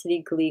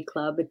University Glee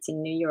Club. It's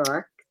in New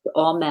York.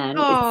 All men.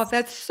 Oh, It's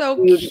that's so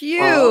beautiful.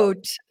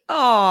 cute.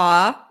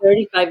 Aw,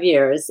 35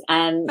 years.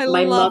 And I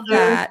love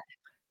that.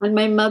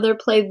 my mother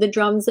played the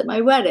drums at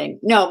my wedding.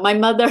 No, my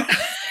mother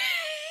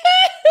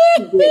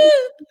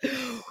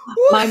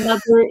my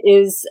mother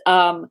is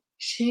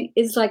she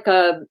is like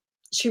a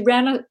she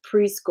ran a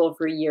preschool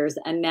for years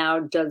and now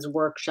does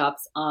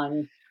workshops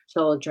on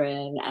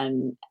children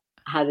and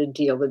how to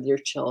deal with your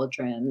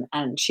children,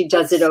 and she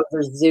does it That's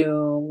over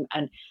Zoom.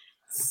 And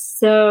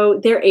so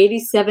they're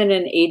 87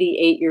 and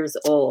 88 years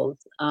old.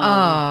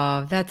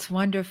 Oh, that's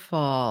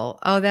wonderful.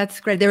 Oh, that's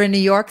great. They're in New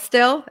York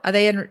still? Are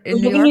they They in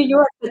New live in New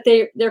York? York,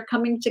 but they're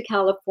coming to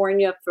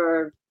California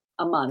for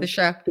a The month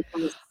show.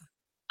 because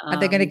Are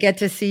they gonna um get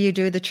to see you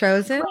do The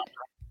Chosen?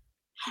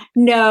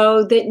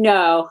 no,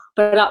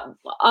 but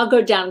I'll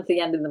go down at the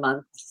end of the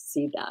month to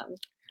see them.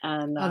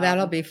 And Oh,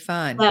 that'll be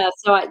fun. yeah,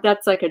 so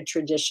that's like a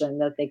tradition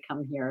that they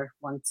come here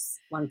once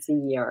a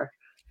year,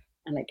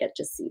 and I get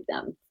to see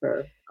them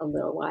for a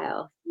little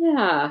while.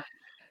 Yeah.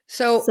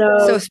 So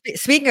So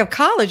speaking of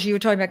college, you were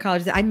talking about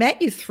college. I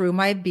met you through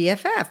my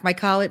BFF,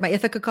 my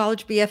Ithaca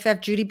College BFF,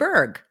 Judy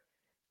Berg.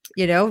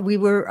 You know, we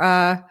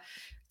were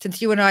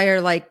since you and I are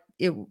like,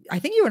 I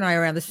think you and I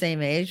are around the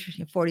same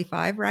age,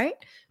 45, right?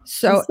 I'm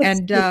So, and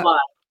 61,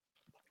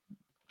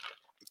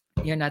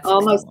 you're not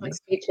almost 61.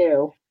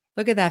 62.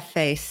 Look at that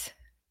face.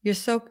 You're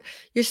so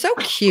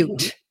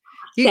cute.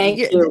 Thank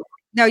You you.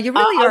 no, you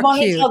really I are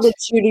want to tell cute. the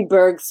Judy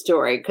Berg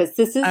story because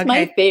this is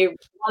my Okay.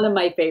 favorite, one of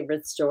my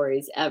favorite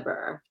stories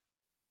ever.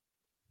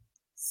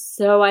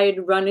 So I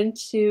had run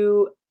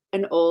into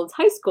an old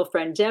high school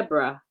friend,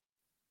 Deborah,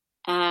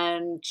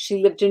 and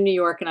she lived in New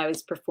York and I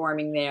was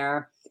performing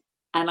there.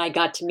 And I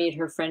got to meet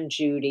her friend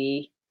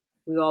Judy.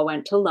 We all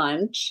went to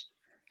lunch.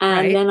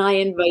 And Right. then I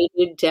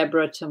invited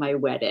Deborah to my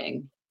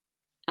wedding.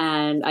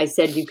 And I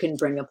said, you can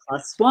bring a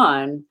plus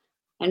one.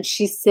 And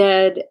she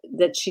said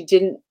that she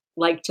didn't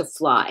like to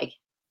fly.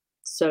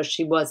 So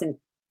she wasn't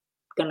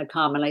going to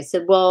come. And I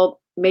said, well,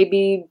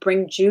 maybe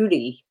bring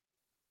Judy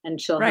and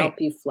she'll Right.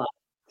 help you fly.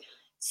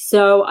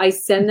 So I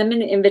send them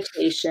an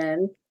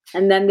invitation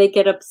and then they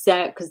get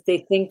upset because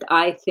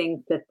I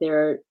think that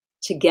they're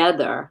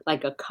together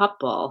like a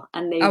couple,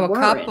 and they Oh, a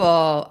weren't.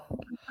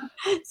 couple.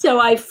 So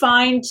I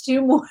find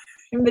two more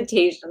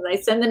invitations. I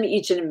send them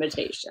each an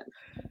invitation.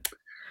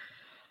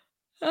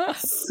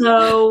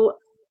 So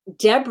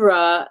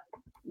Deborah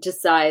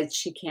decides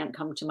she can't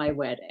come to my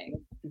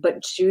wedding,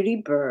 but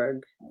Judy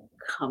Berg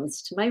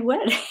comes to my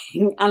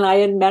wedding, and I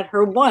had met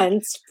her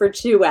once for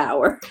 2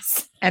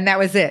 hours. And that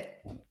was it.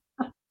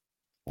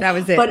 That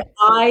was it. But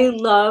I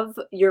love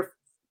your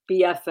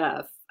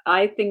BFF.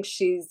 I think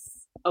she's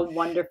a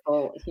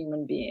wonderful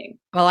human being.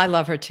 Well, I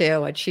love her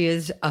too. And she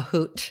is a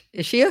hoot.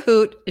 Is she a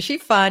hoot? Is she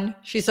fun?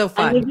 She's so And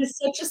fun. it is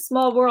such a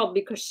small world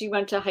because she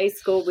went to high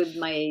school with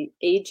my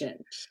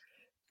agent.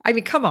 I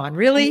mean, come on, I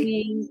really?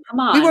 mean, come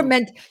on.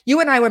 You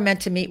and I were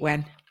meant to meet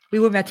when? We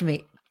were meant to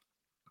meet.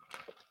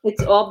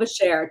 It's all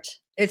beshert.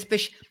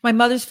 My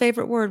mother's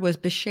favorite word was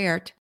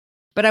beshert.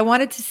 But I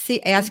wanted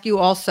to ask you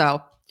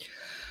also,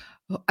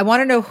 I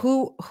want to know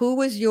who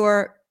was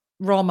your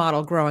role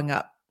model growing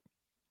up?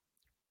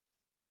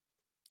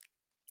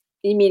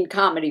 You mean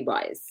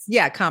comedy-wise?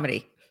 Yeah,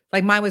 comedy.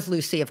 Like mine was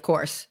Lucy, of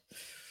course.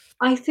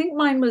 I think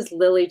mine was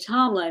Lily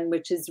Tomlin,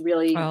 which is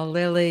really Oh,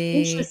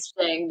 Lily.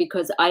 interesting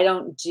because I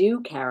don't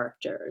do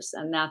characters,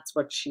 and that's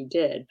what she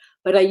did.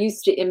 But I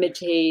used to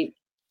imitate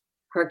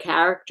her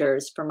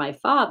characters for my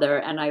father,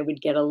 and I would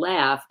get a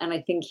laugh. And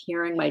I think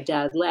hearing my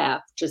dad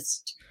laugh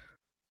just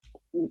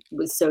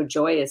was so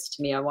joyous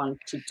to me. I wanted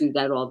to do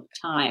that all the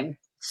time.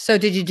 So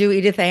did you do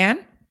Edith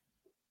Ann?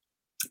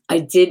 I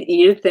did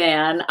Edith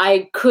Ann.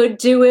 I could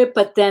do it,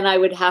 but then I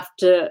would have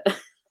to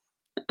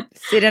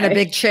sit in a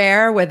big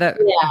chair with a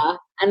yeah.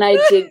 And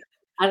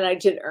I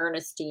did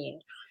Ernestine.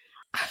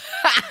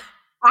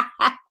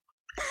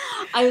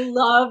 I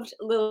loved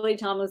Lily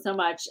Tomlin so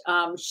much.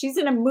 She's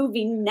in a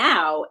movie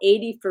now,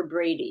 80 for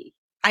Brady.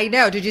 I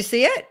know. Did you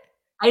see it?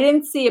 I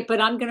didn't see it,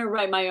 but I'm going to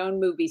write my own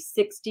movie,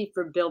 60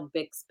 for Bill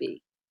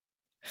Bixby.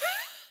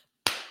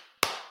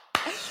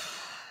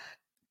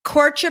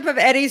 Courtship of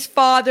Eddie's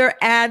Father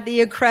and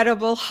The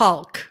Incredible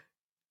Hulk.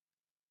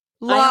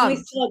 I only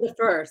saw the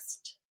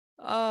first.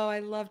 Oh, I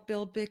loved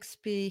Bill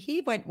Bixby.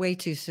 He went way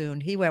too soon.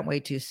 He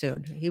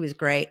was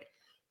great.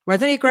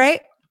 Wasn't he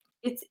great?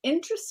 It's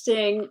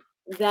interesting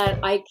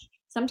that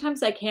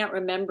sometimes I can't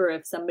remember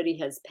if somebody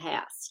has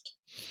passed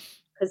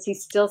because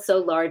he's still so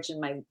large in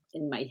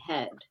my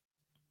head.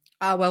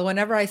 Well,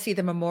 whenever I see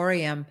the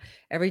memoriam,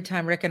 every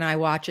time Rick and I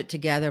watch it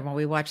together, when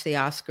we watch the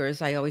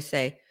Oscars, I always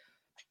say,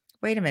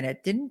 wait a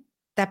minute, didn't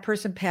that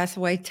person pass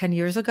away 10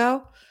 years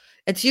ago?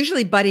 It's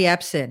usually Buddy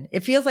Epson.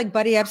 It feels like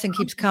Buddy Epson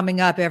keeps coming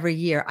up every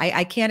year.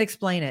 I can't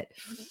explain it.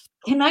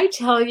 Can I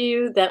tell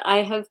you that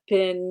I have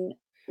been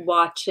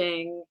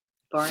watching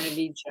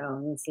Barnaby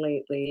Jones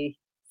lately.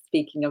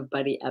 Speaking of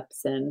Buddy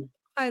Epson,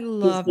 I he's the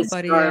love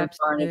Buddy star of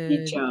Barnaby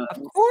Epson. Of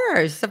Jones.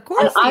 course. Of And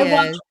course he I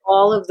watch is.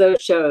 all of those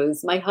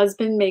shows. My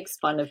husband makes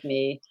fun of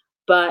me,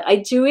 but I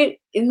do it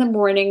in the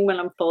morning when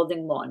I'm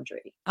folding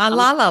laundry. On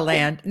La La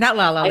Land. Not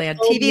La La I Land.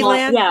 fold TV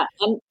Land? yeah,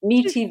 and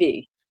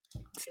MeTV.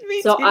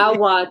 Me So too. I'll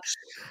watch,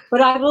 but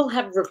I will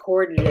have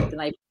recorded it the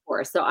night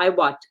before. So I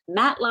watch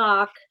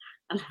Matlock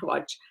and I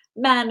watch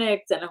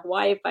Mannix and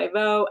Hawaii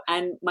Five-O,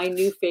 and my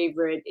new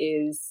favorite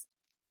is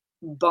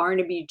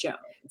Barnaby Jones.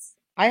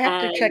 I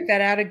have to check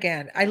that out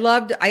again. I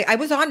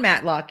was on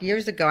Matlock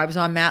years ago. I was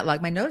on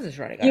Matlock. My nose is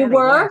running. You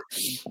were?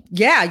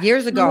 Yeah,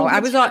 years ago. I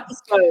was on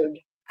episode.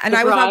 And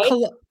I was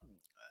on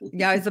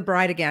yeah, I was the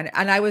bride again.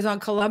 And I was on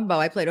Columbo.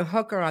 I played a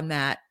hooker on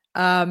that.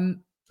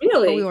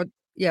 Really?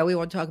 We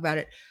won't talk about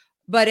it.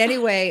 But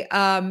anyway,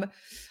 are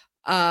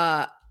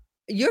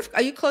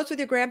you close with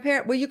your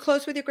grandparents? Were you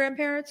close with your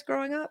grandparents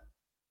growing up?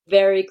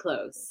 Very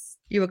close.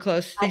 You were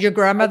close. Did your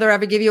grandmother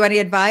ever give you any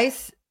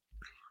advice?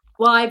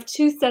 Well, I have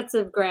two sets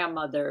of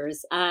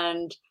grandmothers,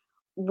 and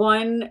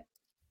one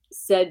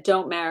said,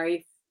 "Don't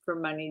marry for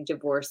money,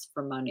 divorce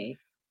for money."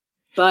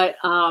 But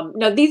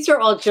no, these are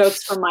all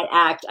jokes from my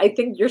act. I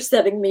think you're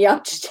setting me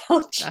up to tell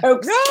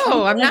jokes.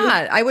 No, I'm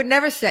not. I would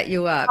never set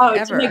you up. Oh,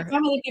 ever. My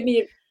grandmother give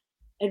me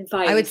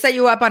advice. I would set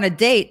you up on a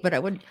date, but I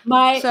wouldn't.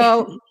 My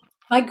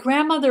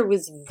grandmother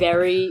was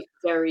very,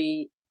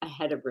 very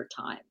ahead of her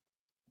time.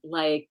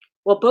 Like,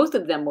 well, both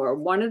of them were.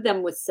 One of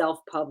them was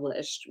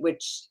self-published,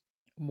 which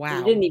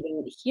you didn't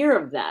even hear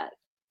of that.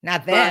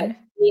 Not then. But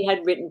he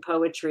had written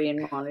poetry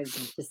and wanted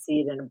to see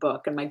it in a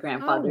book, and my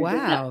grandfather did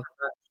that.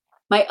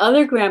 My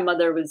other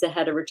grandmother was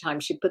ahead of her time.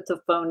 She put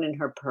the phone in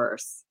her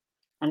purse,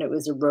 and it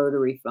was a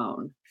rotary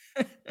phone.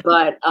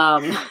 But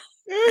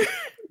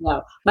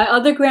no, my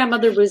other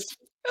grandmother was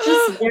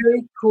just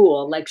very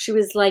cool. Like, she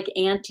was like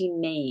Auntie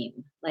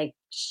Mame. Like,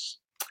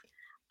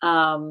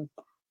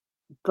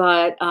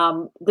 but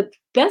the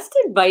best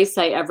advice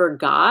I ever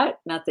got,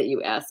 not that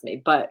you asked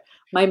me, but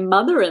my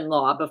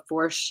mother-in-law,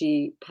 before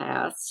she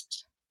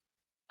passed,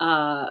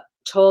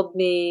 told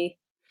me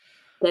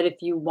that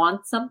if you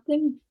want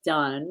something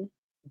done,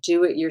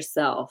 do it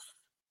yourself.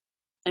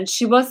 And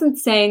she wasn't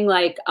saying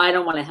like, I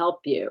don't want to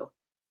help you.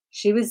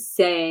 She was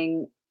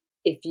saying,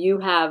 if you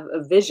have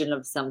a vision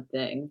of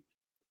something,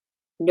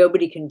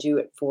 nobody can do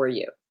it for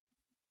you.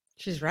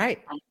 She's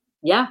right.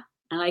 Yeah.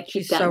 And I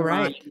keep that in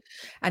mind.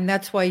 And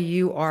that's why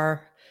you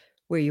are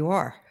where you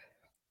are.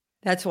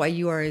 That's why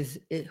you are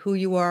who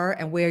you are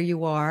and where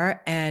you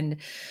are. And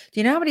do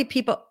you know how many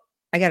people,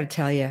 I got to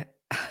tell you,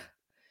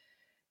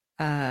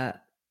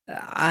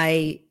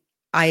 I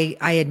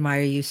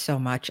admire you so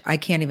much. I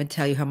can't even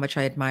tell you how much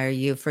I admire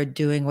you for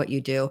doing what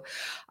you do.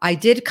 I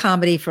did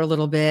comedy for a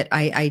little bit.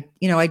 I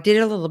did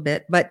it a little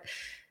bit, but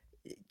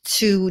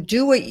to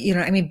do what,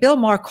 Bill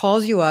Maher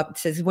calls you up and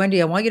says,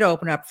 Wendy, I want you to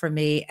open up for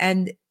me.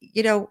 And,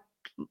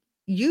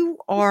 you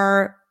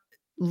are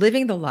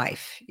living the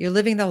life. You're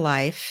living the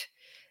life.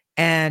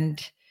 And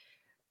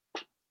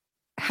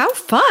how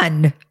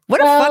fun.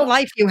 What a fun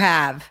life you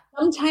have.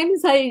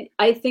 Sometimes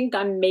I think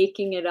I'm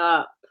making it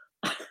up.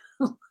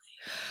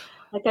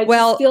 Like, I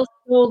just feel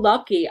so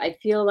lucky. I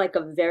feel like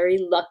a very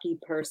lucky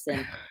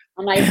person.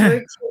 And I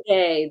heard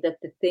today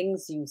that the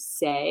things you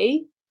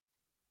say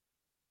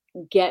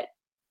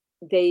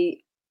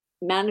they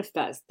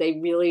manifest.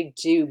 They really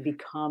do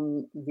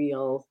become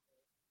real.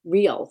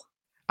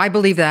 I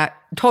believe that.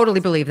 Totally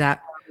believe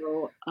that.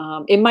 So,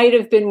 it might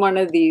have been one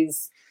of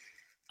these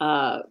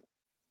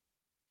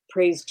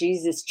Praise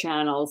Jesus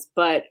channels,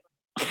 but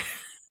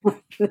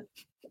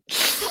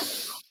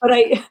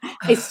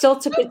I still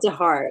took it to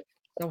heart.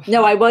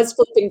 No, I was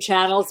flipping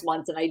channels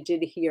once, and I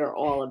did hear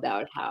all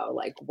about how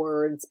like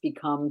words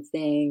become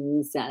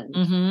things, and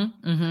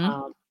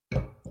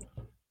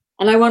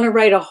and I want to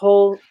write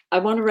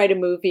a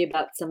movie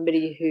about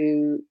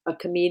a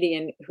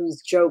comedian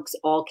whose jokes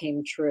all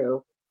came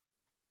true.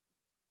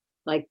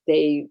 Like,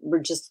 they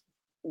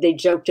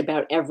joked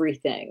about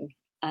everything,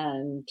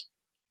 and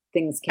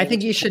things came. I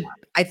think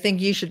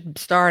you should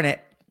star in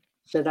it.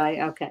 Should I?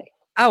 Okay.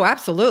 Oh,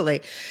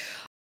 absolutely.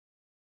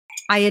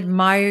 I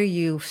admire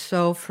you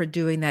so for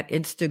doing that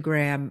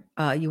Instagram.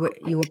 You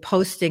were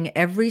posting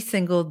every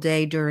single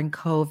day during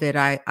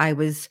COVID. I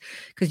was,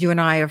 because you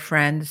and I are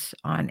friends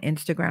on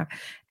Instagram,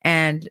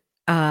 and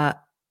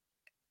that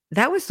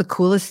was the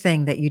coolest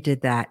thing that you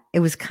did that. It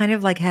was kind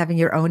of like having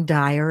your own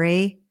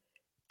diary,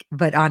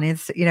 but on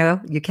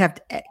you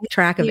kept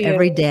track of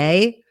every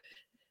day.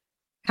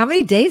 How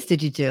many days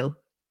did you do?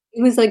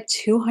 It was like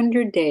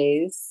 200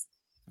 days.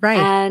 Right.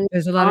 And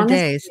there's a lot of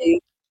days.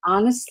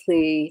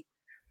 Honestly,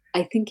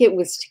 I think it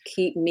was to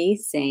keep me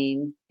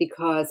sane,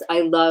 because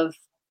I love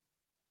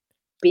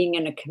being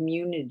in a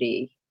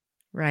community.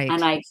 Right.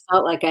 And I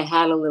felt like I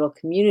had a little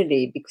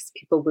community because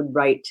people would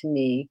write to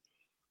me.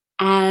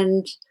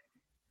 And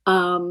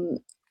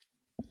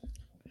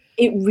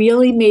it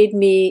really made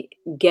me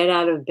get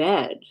out of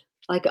bed.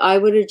 Like, I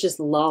would have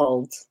just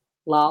lulled.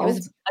 I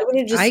would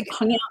have just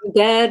hung out in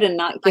bed and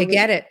not. I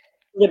get it.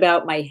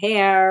 about my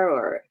hair,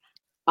 or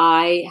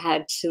I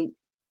had to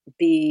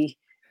be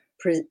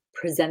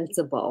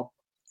presentable.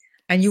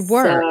 And you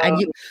were, So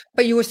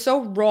but you were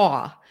so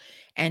raw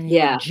and you were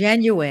yeah,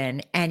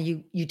 genuine and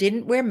you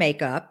didn't wear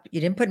makeup.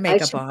 You didn't put I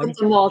makeup should put on.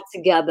 them all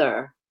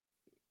together.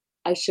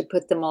 I should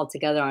put them all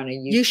together on a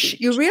YouTube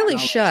You really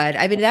channel. should.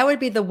 I mean, that would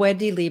be the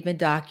Wendy Liebman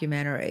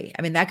documentary.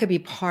 I mean, that could be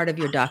part of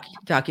your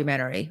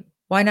documentary.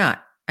 Why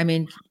not? I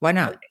mean, why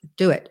not?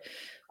 Do it.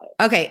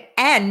 Okay.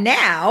 And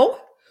now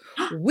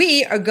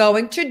we are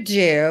going to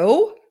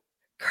do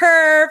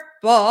curveballs.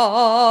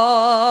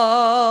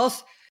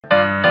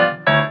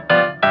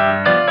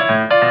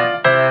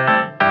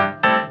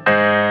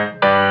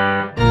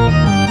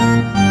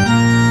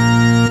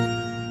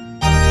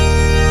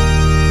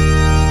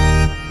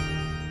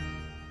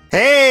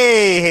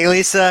 Hey,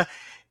 Lisa.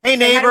 Hey,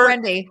 Say hi to neighbor.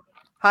 Wendy.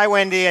 Hi,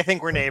 Wendy. I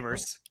think we're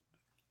neighbors.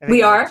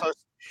 We are? Close.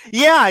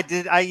 Yeah, I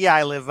did.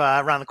 I live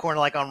around the corner,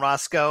 like on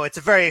Roscoe. It's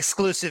a very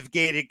exclusive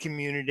gated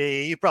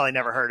community. You probably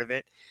never heard of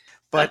it,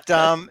 but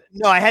no,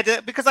 I had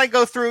to, because I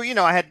go through.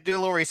 I had to do a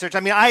little research.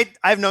 I mean,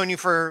 I've known you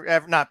for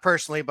not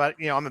personally, but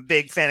I'm a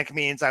big fan of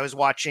comedians. I was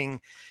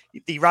watching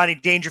the Rodney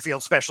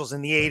Dangerfield specials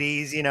in the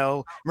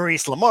 '80s.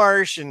 Maurice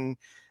LaMarche and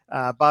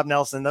Bob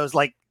Nelson. Those,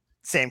 like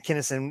Sam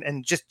Kinison,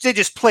 and they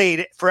just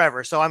played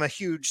forever. So I'm a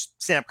huge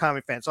stand-up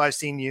comedy fan. So I've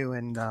seen you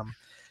and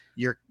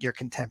your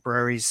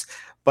contemporaries,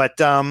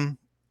 but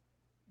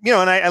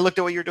and I looked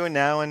at what you're doing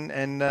now,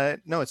 and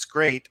no, it's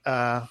great.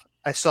 I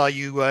saw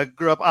you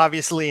grew up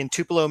obviously in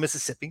Tupelo,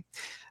 Mississippi.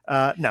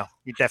 No,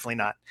 you're definitely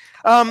not.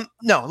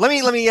 No,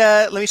 let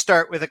me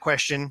start with a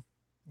question.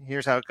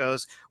 Here's how it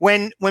goes.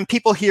 When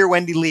people hear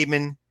Wendy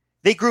Liebman,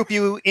 they group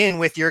you in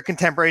with your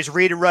contemporaries: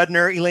 Rita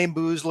Rudner, Elaine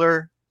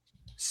Boozler,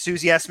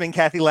 Susie Essman,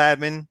 Kathy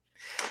Ladman,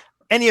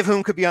 any of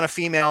whom could be on a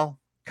female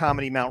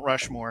comedy Mount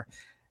Rushmore.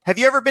 Have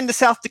you ever been to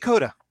South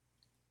Dakota?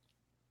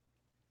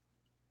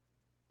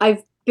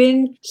 I've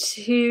been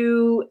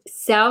to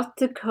South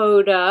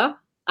Dakota.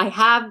 I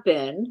have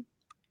been.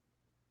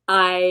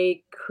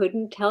 I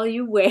couldn't tell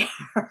you where.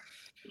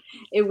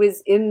 It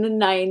was in the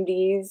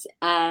 90s,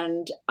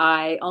 and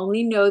I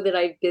only know that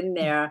I've been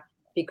there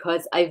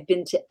because I've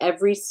been to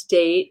every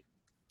state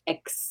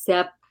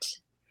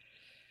except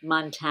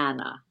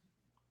Montana.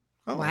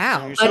 Oh,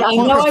 Wow. you're But so I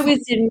know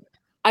close.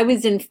 I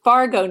was in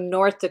Fargo,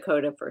 North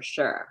Dakota for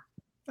sure.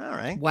 All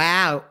right.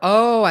 Wow.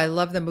 Oh, I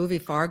love the movie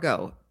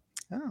Fargo.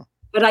 Oh.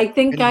 But I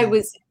think And- I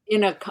was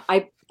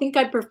I think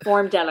I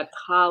performed at a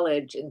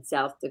college in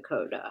South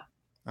Dakota.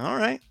 All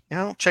right.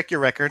 I'll check your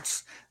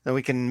records so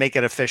we can make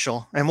it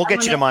official, and we'll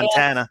get you to wanna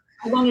Montana.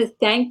 I want to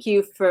thank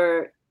you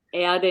for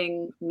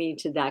adding me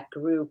to that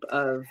group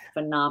of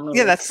phenomenal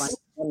funny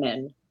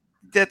women.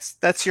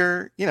 That's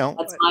your,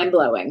 That's mind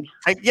blowing.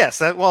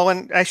 yes.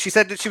 When she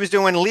said that she was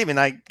doing Leaving,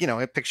 I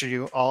pictured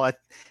you all at,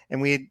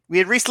 and we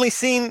had recently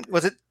seen,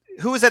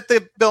 who was at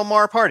the Bill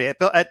Maher party at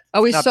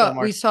We not saw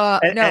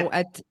Bill Maher,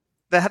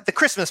 at the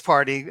Christmas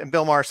party, and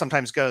Bill Maher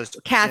sometimes goes.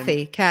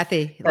 Kathy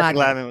Kathy Ladman.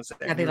 Ladman was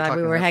there. Kathy Ladman.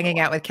 We were hanging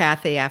out with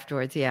Kathy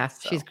afterwards. Yeah,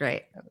 she's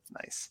great. That was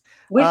nice.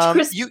 Which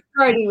Christmas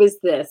party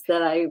was this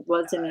that I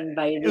wasn't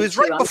invited to? It was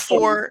right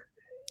before.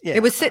 Yeah,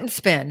 it was Sit and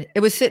Spin. It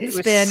was Sit and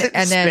Spin,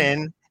 and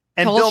then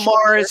and Bill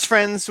Maher is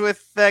friends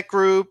with that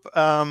group.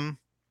 Right,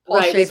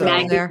 with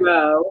Maggie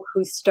Rowe,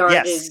 who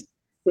started Sit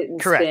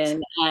and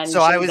Spin, and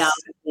so Jim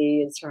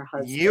Valenti is her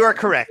husband. You are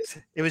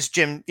correct. It was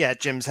Jim's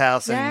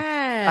house, and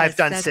yes, I've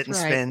done Sit and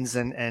Spins,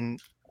 and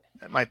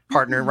my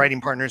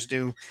writing partners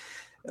do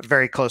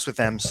very close with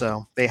them,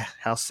 so they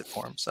house sit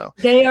for them. So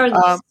they are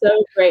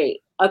so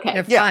great. Okay,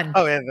 they're fun.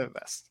 Oh, yeah, they're the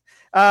best.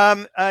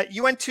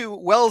 You went to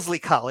Wellesley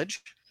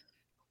College,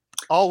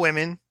 all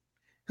women.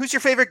 Who's your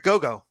favorite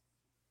go-go?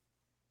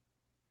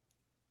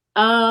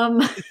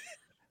 That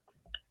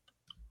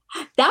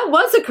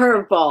was a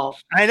curveball.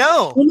 I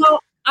know.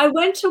 I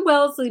went to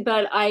Wellesley,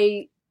 but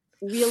I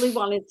really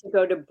wanted to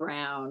go to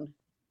Brown,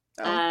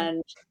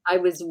 and I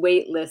was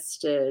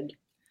waitlisted,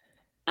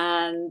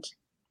 and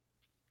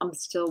I'm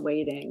still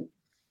waiting.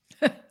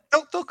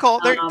 They'll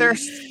call. They're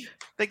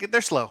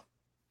slow.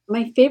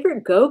 My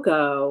favorite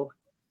go-go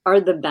are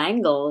the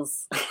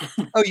Bangles.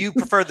 Oh, you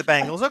prefer the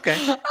Bangles? Okay,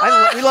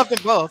 we love them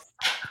both.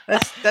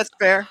 That's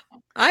fair.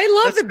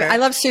 I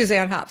love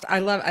Suzanne Hops. I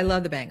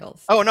love the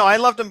Bangles. Oh no, I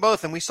loved them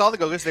both, and we saw the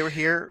Go-Go's. They were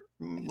here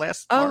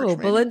last March. Oh,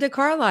 Belinda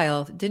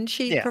Carlisle, didn't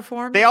she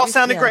perform? They all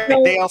sounded great.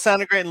 They all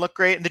sounded great and looked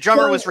great. And the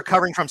drummer was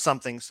recovering from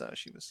something, so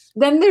she was.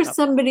 Then there's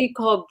somebody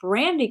called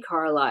Brandy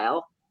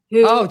Carlisle,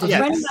 who a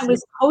friend of mine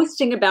was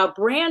posting about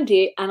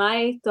Brandy, and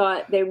I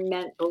thought they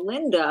meant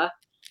Belinda,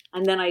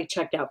 and then I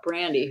checked out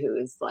Brandy, who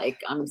is like,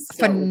 I'm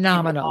so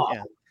phenomenal.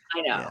 Yeah.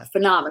 I know,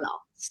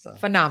 phenomenal.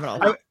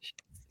 Phenomenal.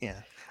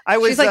 I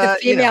was. She's like the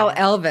female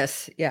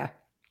Elvis. Yeah.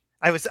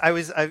 I've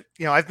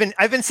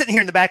been sitting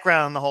here in the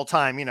background the whole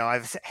time. I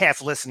was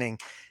half listening,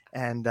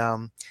 and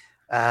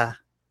I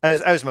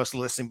was mostly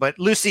listening. But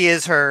Lucy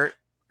is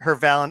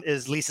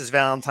is Lisa's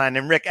Valentine,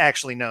 and Rick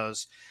actually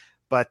knows.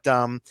 But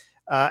and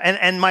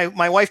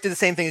my wife did the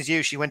same thing as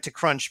you. She went to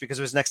Crunch because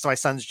it was next to my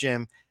son's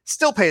gym.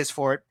 Still pays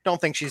for it. Don't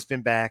think she's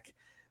been back.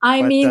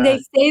 I But, mean, they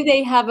say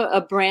they have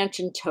a branch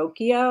in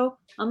Tokyo.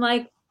 I'm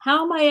like,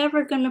 how am I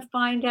ever going to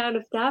find out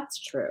if that's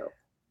true?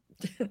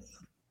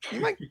 You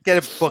might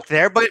get a book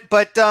there, but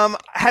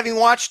having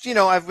watched,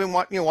 I've been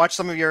watched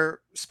some of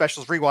your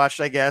specials, rewatched,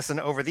 I guess, and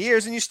over the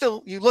years, and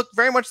you look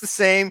very much the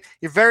same.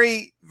 You're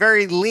very,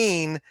 very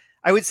lean.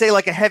 I would say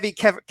like a heavy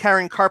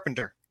Karen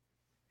Carpenter.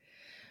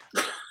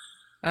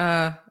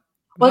 Well,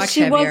 Much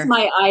she heavier. was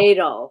my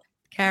idol.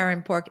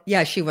 Karen Pork.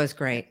 Yeah, she was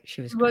great.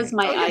 She was She was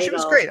great. my idol. She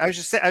was great. I was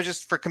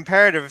just for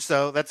comparative,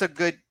 so that's a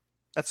good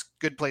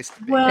place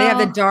to be. Well, They have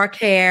the dark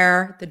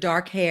hair,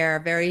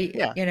 very,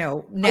 Yeah.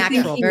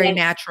 natural, very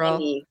natural.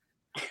 Skinny.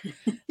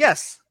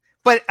 Yes,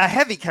 but a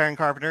heavy Karen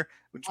Carpenter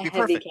would be A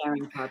heavy perfect.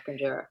 Karen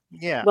Carpenter.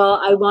 Yeah.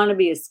 Well, I want to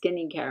be a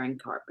skinny Karen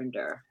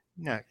Carpenter.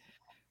 No.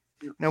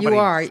 You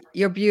are.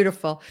 You're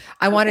beautiful.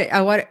 I want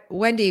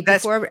Wendy,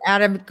 before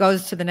Adam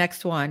goes to the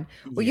next one,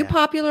 were you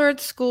popular at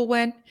school,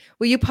 Wen?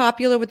 Were you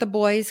popular with the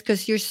boys?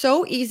 Because you're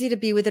so easy to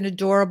be with and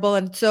adorable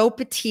and so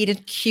petite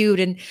and cute.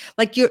 And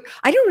like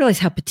I didn't realize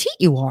how petite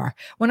you are.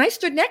 When I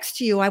stood next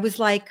to you, I was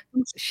like,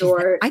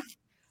 short.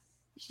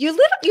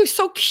 You're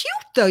so cute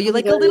though. You're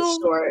like a little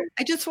short.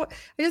 I just want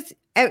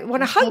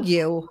to hug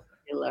you.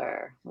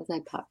 Popular. Was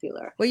I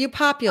popular? Were you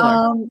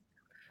popular?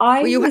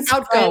 Were you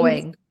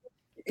outgoing?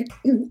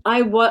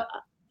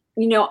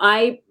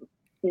 I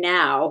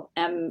now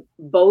am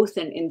both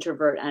an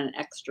introvert and an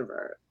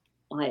extrovert.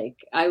 Like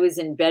I was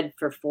in bed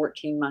for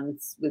 14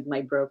 months with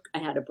I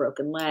had a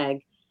broken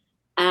leg,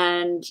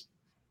 and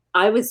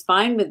I was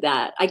fine with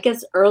that. I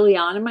guess early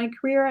on in my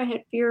career, I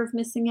had fear of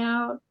missing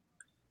out.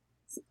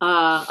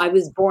 I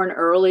was born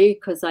early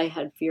because I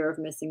had fear of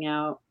missing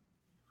out.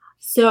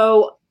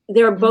 So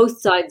there are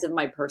both sides of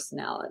my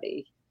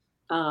personality.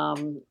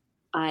 I'm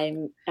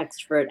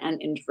extrovert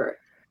and introvert.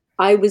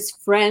 I was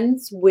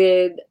friends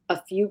with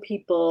a few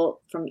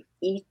people from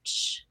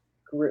each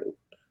group,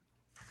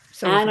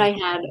 and I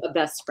had a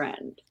best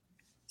friend.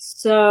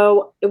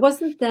 So it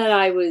wasn't that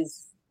I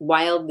was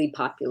wildly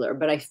popular,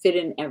 but I fit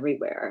in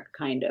everywhere,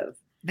 kind of.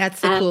 That's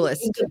the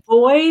coolest. The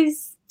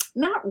boys,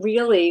 not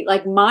really.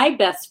 Like my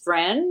best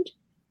friend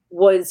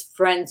was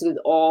friends with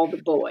all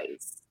the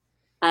boys,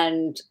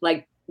 and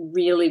like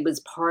really was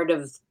part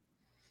of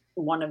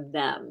one of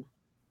them,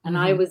 and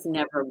I was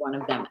never one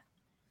of them.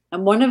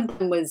 And one of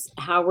them was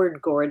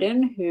Howard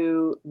Gordon,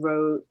 who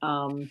wrote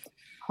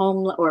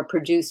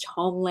produced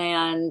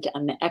Homeland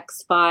and the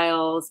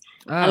X-Files.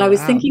 And I was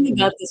thinking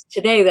about this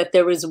today, that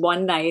there was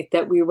one night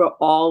that we were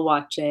all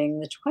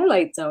watching The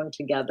Twilight Zone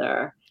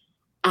together.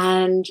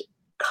 And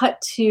cut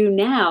to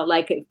now,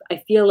 like I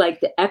feel like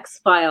the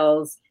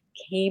X-Files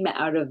came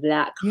out of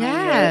that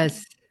kind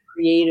of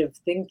creative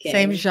thinking.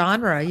 Same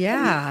genre,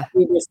 yeah.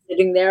 And we were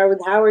sitting there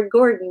with Howard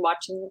Gordon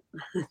watching.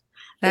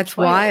 That's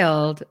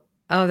wild.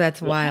 Oh,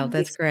 that's wild.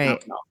 That's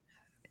great.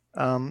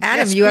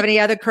 Adam, you have any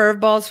other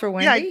curveballs for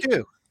Wendy? Yeah, I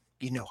do.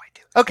 I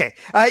do. Okay.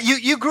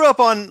 You grew up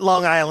on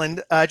Long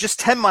Island, just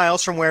 10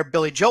 miles from where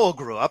Billy Joel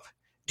grew up.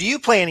 Do you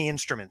play any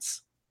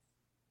instruments?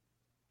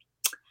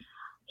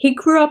 He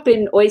grew up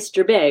in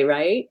Oyster Bay,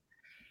 right?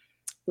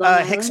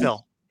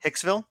 Hicksville.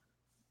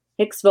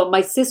 Hicksville.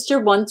 My sister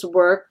once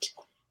worked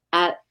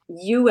at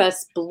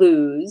US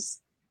Blues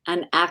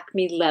and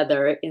Acme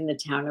Leather in the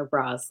town of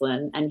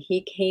Roslyn. And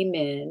he came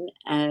in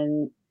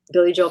and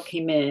Billy Joel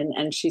came in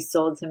and she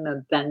sold him a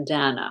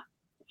bandana.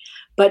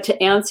 But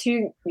to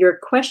answer your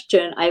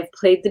question, I've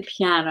played the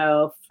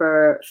piano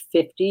for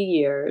 50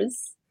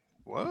 years.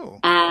 Whoa.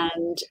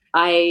 And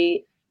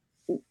I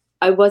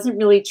wasn't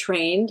really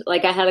trained.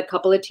 Like I had a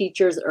couple of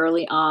teachers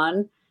early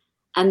on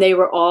and they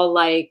were all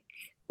like,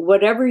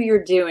 whatever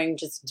you're doing,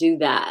 just do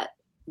that.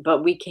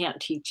 But we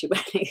can't teach you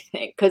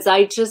anything. Because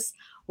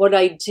what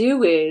I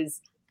do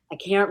is I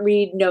can't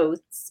read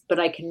notes, but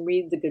I can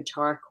read the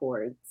guitar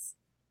chords.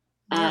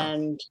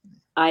 And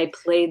I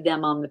played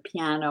them on the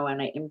piano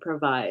and I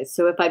improvised.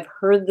 So if I've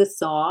heard the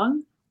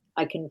song,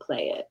 I can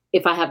play it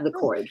if I have the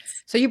chords.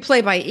 So you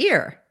play by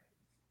ear?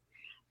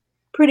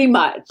 Pretty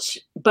much,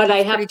 but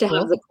I have to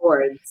have the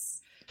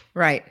chords.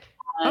 Right.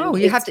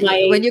 You have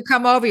to. When you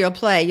come over, you'll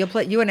play.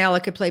 You and Ella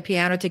could play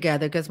piano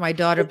together because my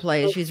daughter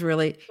plays. She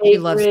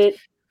loves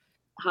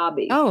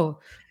hobby. Oh,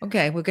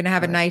 okay. We're gonna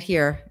have a night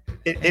here.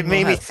 It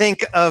made me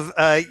think of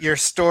your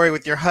story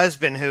with your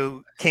husband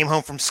who came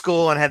home from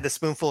school and had the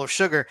spoonful of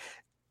sugar.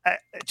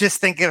 Just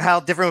think of how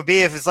different it would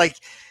be if it's like,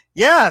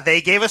 yeah,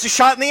 they gave us a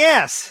shot in the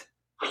ass.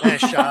 And a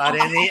shot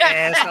in the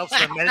ass helps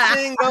the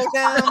medicine go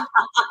down.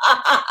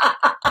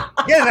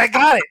 Yes, I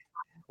got it.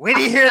 Wait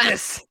till you hear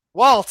this.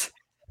 Walt.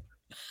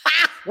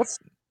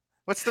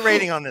 What's the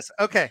rating on this?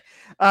 Okay.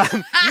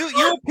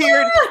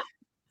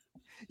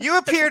 You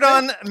appeared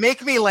on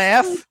Make Me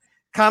Laugh,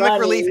 Comic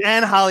Relief,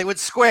 and Hollywood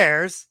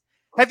Squares.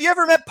 Have you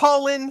ever met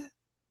Paul Lynde?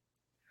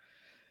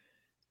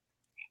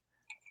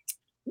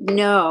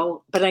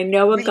 No, but I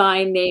know a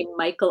guy named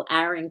Michael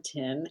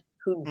Arrington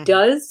who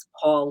does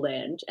Paul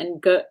Lynde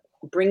and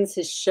brings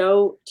his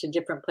show to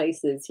different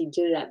places. He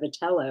did it at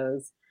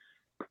Vitello's,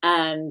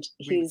 and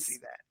he's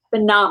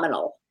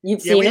phenomenal.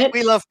 You've seen it?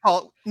 We love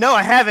Paul. No,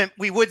 I haven't.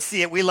 We would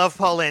see it. We love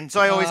Pauline, so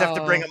I always have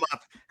to bring them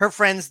up. Her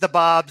friends, the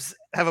Bobs,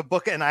 have a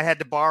book, and I had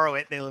to borrow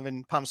it. They live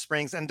in Palm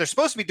Springs, and they're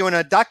supposed to be doing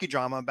a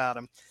docudrama about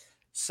him.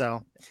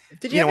 So,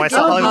 did you ever give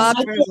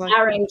Michael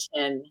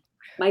Arrington?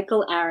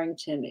 Michael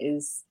Arrington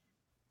is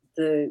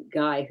the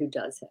guy who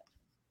does it.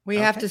 We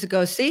have to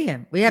go see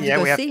him. We have to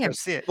go see him.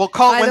 See it. Well,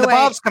 call when the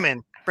Bobs come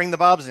in. Bring the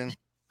Bobs in.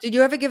 Did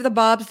you ever give the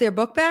Bobs their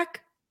book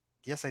back?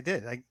 Yes, I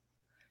did.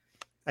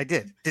 I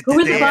did. Who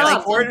was the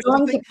Bobs?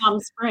 I'm going to Palm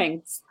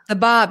Springs. The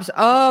Bobs.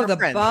 Oh, the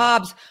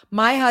Bobs.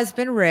 My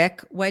husband,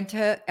 Rick, went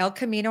to El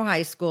Camino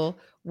High School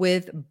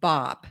with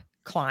Bob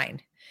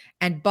Klein.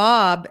 And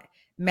Bob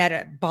met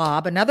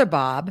another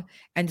Bob.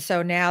 And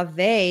so now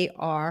they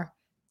are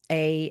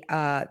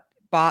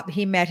Bob.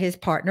 He met his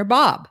partner,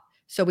 Bob.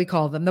 So we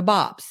call them the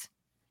Bobs.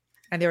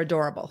 And they're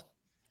adorable.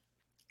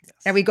 Yes.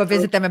 And we go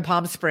visit them in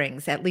Palm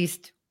Springs. At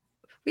least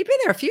we've been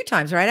there a few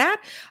times, right, Ad?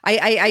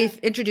 I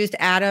introduced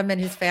Adam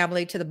and his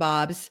family to the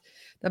Bobs.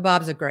 The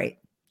Bobs are great.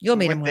 You'll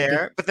meet them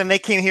there. But then they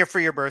came here for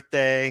your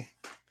birthday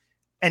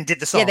and did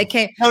the song. Yeah, they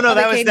came. No,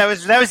 that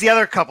was the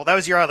other couple. That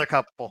was your other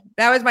couple.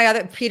 That was my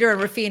other Peter and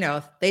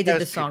Rufino. They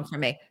did the song for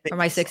me for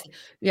my 60th.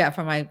 Yeah,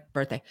 for my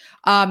birthday.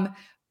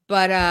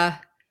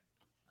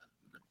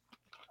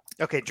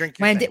 Okay, drink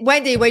your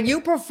Wendy, when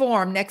you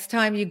perform, next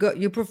time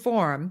you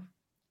perform,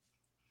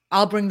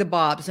 I'll bring the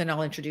Bobs and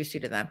I'll introduce you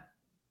to them.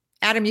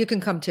 Adam, you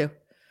can come too.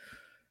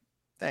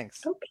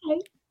 Thanks. Okay.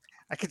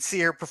 I could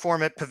see her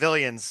perform at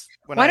Pavilions.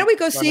 Why don't we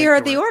go see her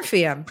at the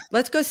Orpheum?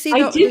 Let's go see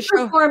I did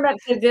perform at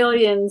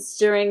Pavilions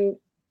during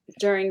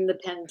the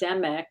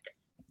pandemic.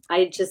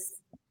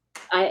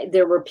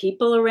 There were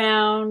people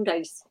around.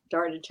 I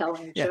started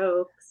telling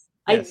jokes.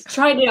 Yes. I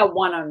tried it out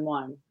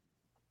one-on-one.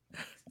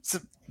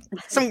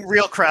 Some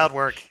real crowd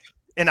work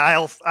in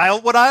aisle.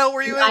 What aisle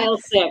were you in? Aisle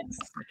 6.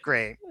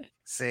 Great.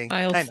 See,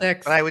 aisle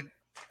 6. But I would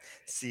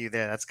see you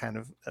there. That's kind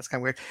of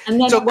weird.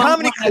 And then so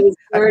comedy. I was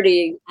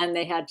 30, and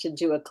they had to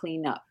do a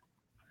cleanup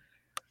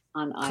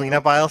on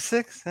aisle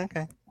 6.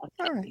 Okay.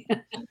 All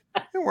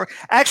right.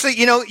 Actually,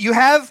 you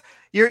have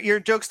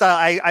your joke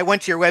style. I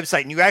went to your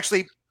website, and you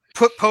actually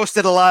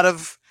posted a lot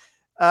of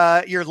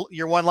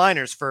your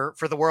one-liners for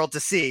the world to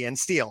see and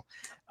steal.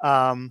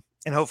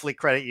 And hopefully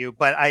credit you.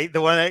 But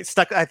the one I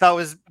thought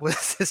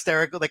was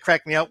hysterical, that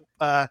cracked me up,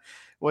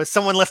 was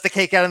someone left the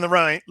cake out in the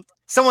rain.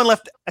 Someone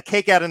left a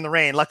cake out in the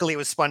rain. Luckily, it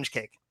was sponge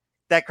cake.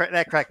 That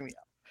cracked me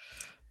up.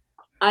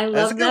 I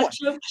love that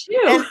joke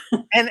too.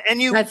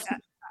 And you,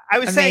 I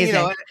was amazing.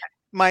 Saying,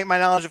 my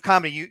knowledge of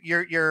comedy,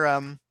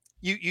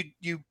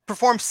 you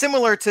perform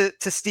similar to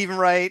Stephen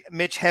Wright,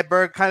 Mitch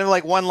Hedberg, kind of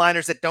like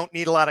one-liners that don't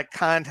need a lot of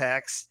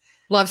context.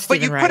 Love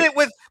Stephen Wright.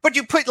 But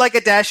you put like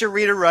a dash of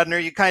Rita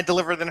Rudner. You kind of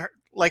deliver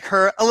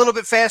her a little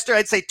bit faster.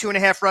 I'd say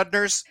 2.5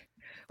 Rudners.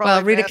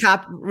 Well,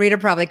 Rita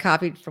probably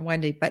copied from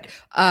Wendy, but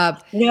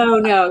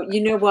no.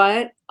 You know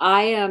what?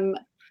 I am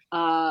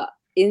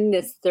in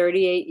this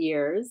 38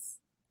 years,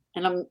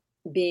 and I'm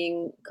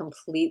being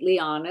completely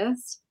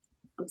honest.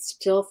 I'm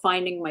still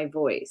finding my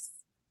voice.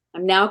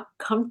 I'm now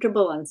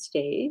comfortable on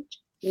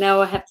stage.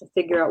 Now I have to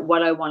figure out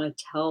what I want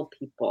to tell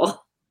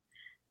people,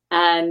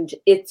 and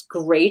it's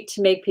great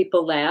to make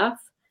people laugh.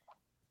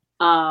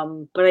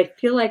 But I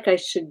feel like I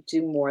should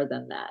do more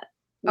than that.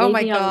 Maybe oh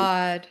my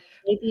God.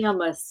 Maybe I'm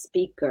a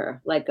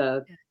speaker,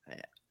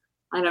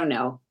 I don't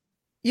know.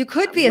 You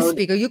could be a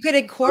speaker. You could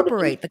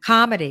incorporate the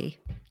comedy.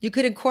 You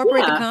could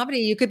incorporate the comedy.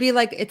 You could be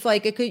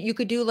you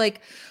could do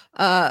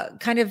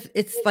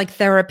it's like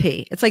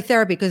therapy. It's like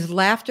therapy because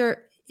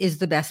laughter is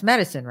the best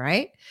medicine,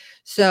 right?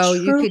 So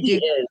you could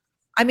do,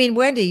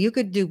 Wendy, you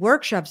could do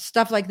workshops,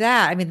 stuff like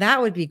that. I mean, that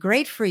would be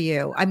great for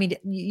you. I mean,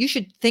 you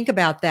should think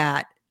about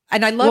that.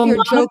 And I love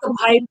your joke.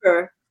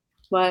 Piper.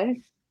 What?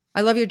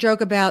 I love your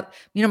joke about,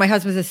 my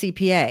husband's a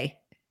CPA.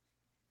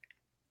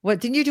 What,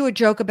 didn't you do a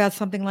joke about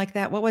something like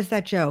that? What was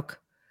that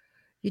joke?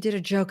 You did a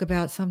joke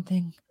about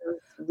something.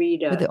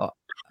 Rita. With the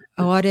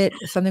audit,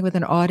 something with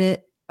an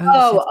audit.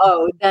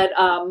 That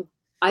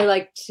I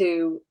like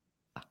to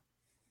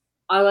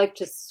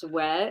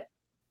sweat,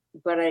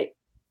 but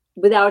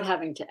without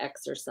having to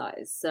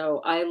exercise.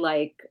 So I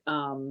like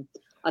a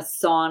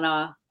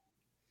sauna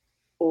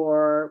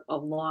or a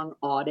long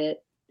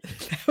audit.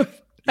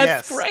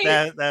 That's great.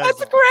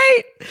 That's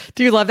great.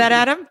 Do you love that,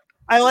 Adam?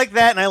 I like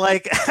that, and I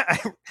like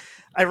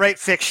I write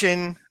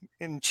fiction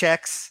in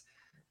checks.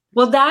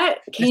 Well, that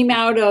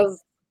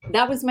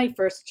was my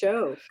first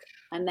joke,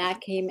 and that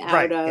came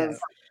out of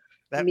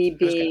me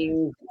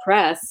being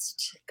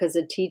depressed because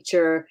a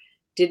teacher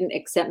didn't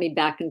accept me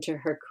back into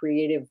her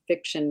creative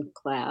fiction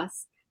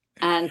class,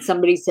 and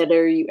somebody said,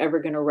 "Are you ever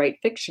going to write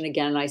fiction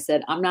again?" And I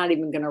said, "I'm not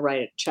even going to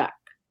write a check."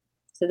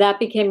 So that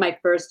became my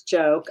first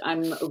joke.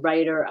 I'm a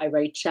writer. I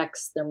write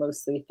checks. They're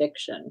mostly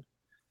fiction.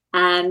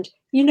 And,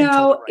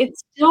 it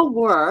still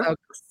works,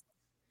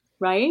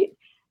 right?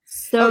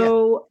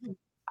 So,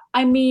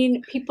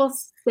 people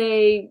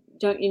say,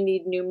 don't you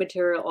need new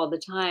material all the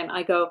time?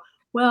 I go,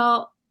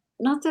 well,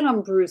 not that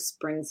I'm Bruce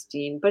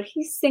Springsteen, but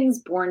he sings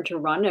Born to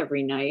Run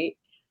every night.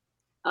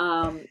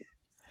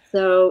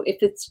 So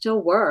if it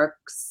still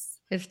works.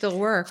 It still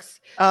works.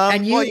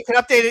 And well, you can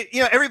update it.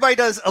 You know, everybody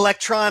does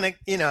electronic.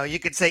 You know, you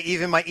could say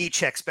even my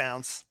e-checks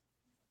bounce.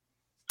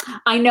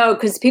 I know,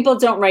 because people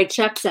don't write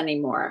checks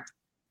anymore.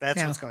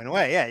 That's what's going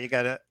away. Yeah, you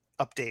got to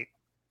update.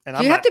 And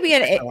do you have to be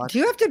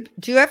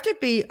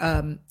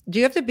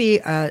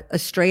a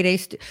straight A?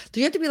 Do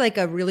you have to be like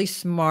a really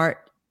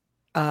smart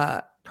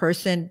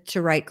person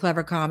to write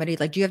clever comedy?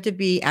 Like, do you have to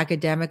be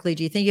academically?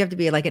 Do you think you have to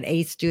be like an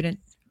A student?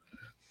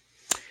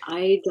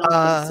 I don't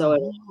think so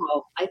at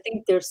all. I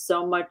think there's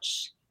so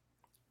much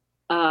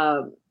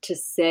to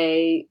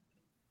say.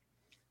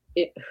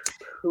 You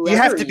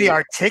have to be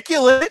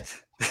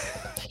articulate.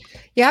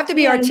 You have to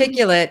be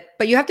articulate,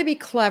 but you have to be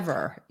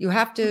clever. You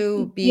have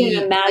to be.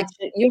 You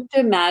have to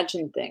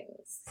imagine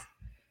things.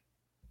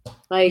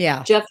 Like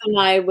Jeff and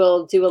I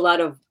will do a lot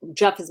of.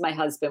 Jeff is my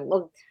husband.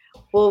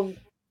 We'll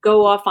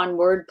go off on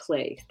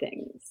wordplay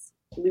things.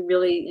 We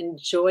really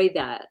enjoy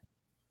that.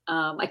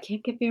 I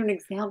can't give you an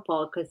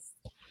example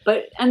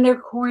and they're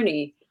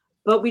corny,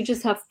 but we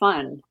just have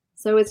fun.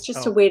 So it's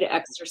just a way to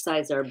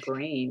exercise our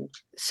brain.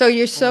 So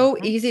you're so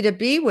easy to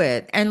be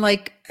with. And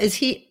like, is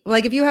he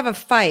like, if you have a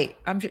fight,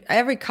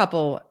 every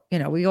couple, you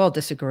know, we all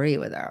disagree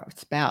with our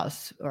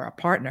spouse or our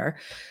partner.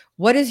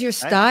 What is your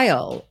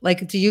style?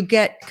 Like, do you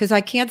because I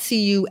can't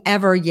see you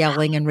ever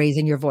yelling and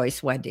raising your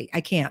voice, Wendy.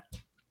 I can't.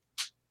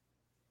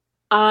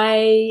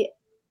 I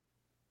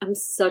am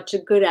such a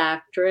good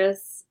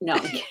actress. No,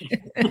 I'm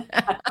kidding.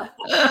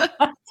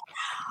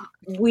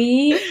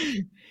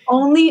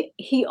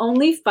 He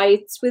only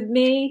fights with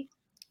me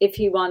if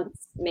he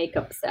wants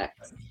makeup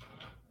sex.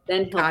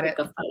 Then he'll pick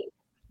a fight.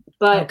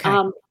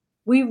 But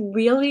we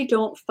really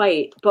don't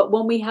fight. But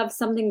when we have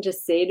something to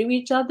say to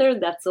each other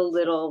that's a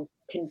little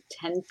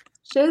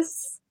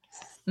contentious,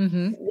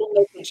 we'll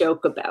make a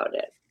joke about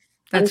it.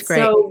 That's great.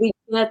 So we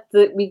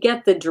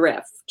get the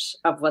drift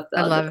of what the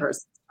other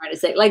person's trying to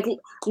say. Like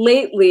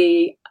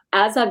lately,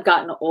 as I've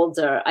gotten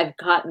older, I've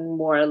gotten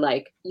more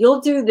like,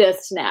 you'll do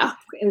this now,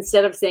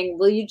 instead of saying,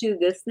 will you do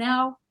this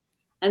now?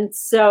 And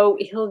so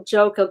he'll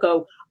joke, he'll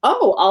go,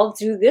 oh, I'll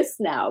do this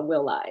now,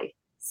 will I?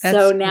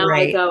 So now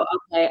I go,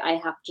 okay, I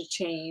have to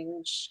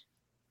change.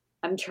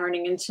 I'm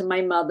turning into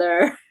my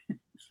mother.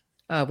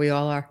 Oh, we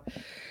all are.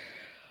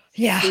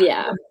 Yeah.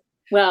 Yeah.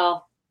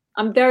 Well,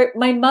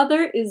 my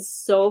mother is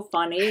so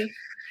funny.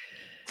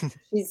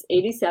 She's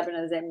 87,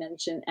 as I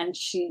mentioned, and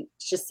she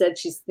just said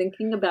she's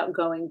thinking about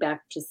going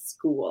back to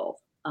school.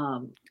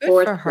 Good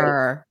for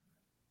her.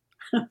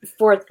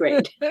 Fourth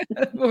grade.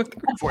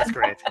 Fourth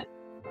grade.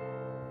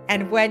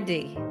 And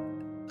Wendy,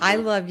 I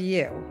love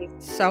you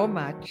so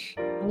much.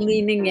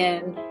 Leaning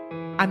in.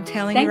 I'm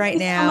telling you right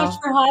now. Thank you so much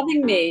for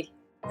having me.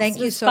 Thank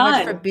you so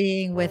much for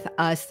being with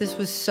us. This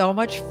was so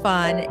much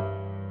fun.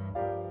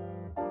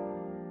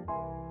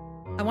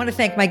 I want to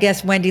thank my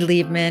guest, Wendy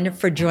Liebman,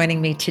 for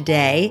joining me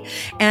today.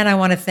 And I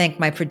want to thank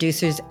my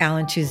producers,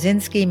 Alan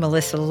Tuzinski,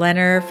 Melissa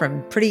Lenner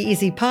from Pretty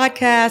Easy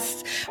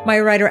Podcasts, my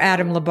writer,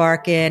 Adam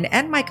Labarkin,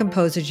 and my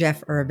composer,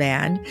 Jeff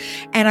Urban.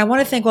 And I want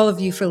to thank all of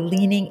you for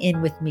leaning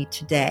in with me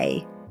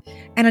today.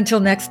 And until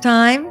next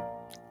time,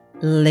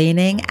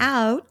 leaning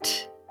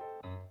out.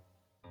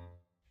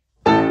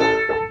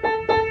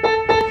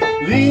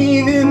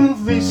 Lean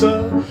in,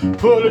 Lisa,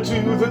 put her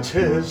to the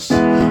test.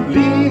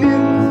 Lean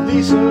in,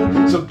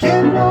 Lisa, so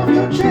get it off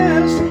your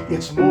chest.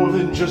 It's more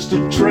than just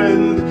a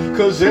trend,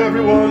 'cause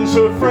everyone's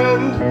her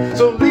friend.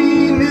 So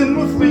lean in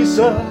with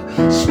Lisa,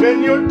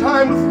 spend your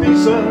time with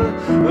Lisa.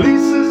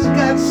 Lisa's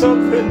got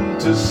something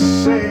to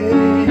say.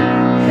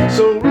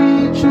 So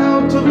reach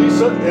out to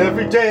Lisa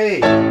every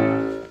day.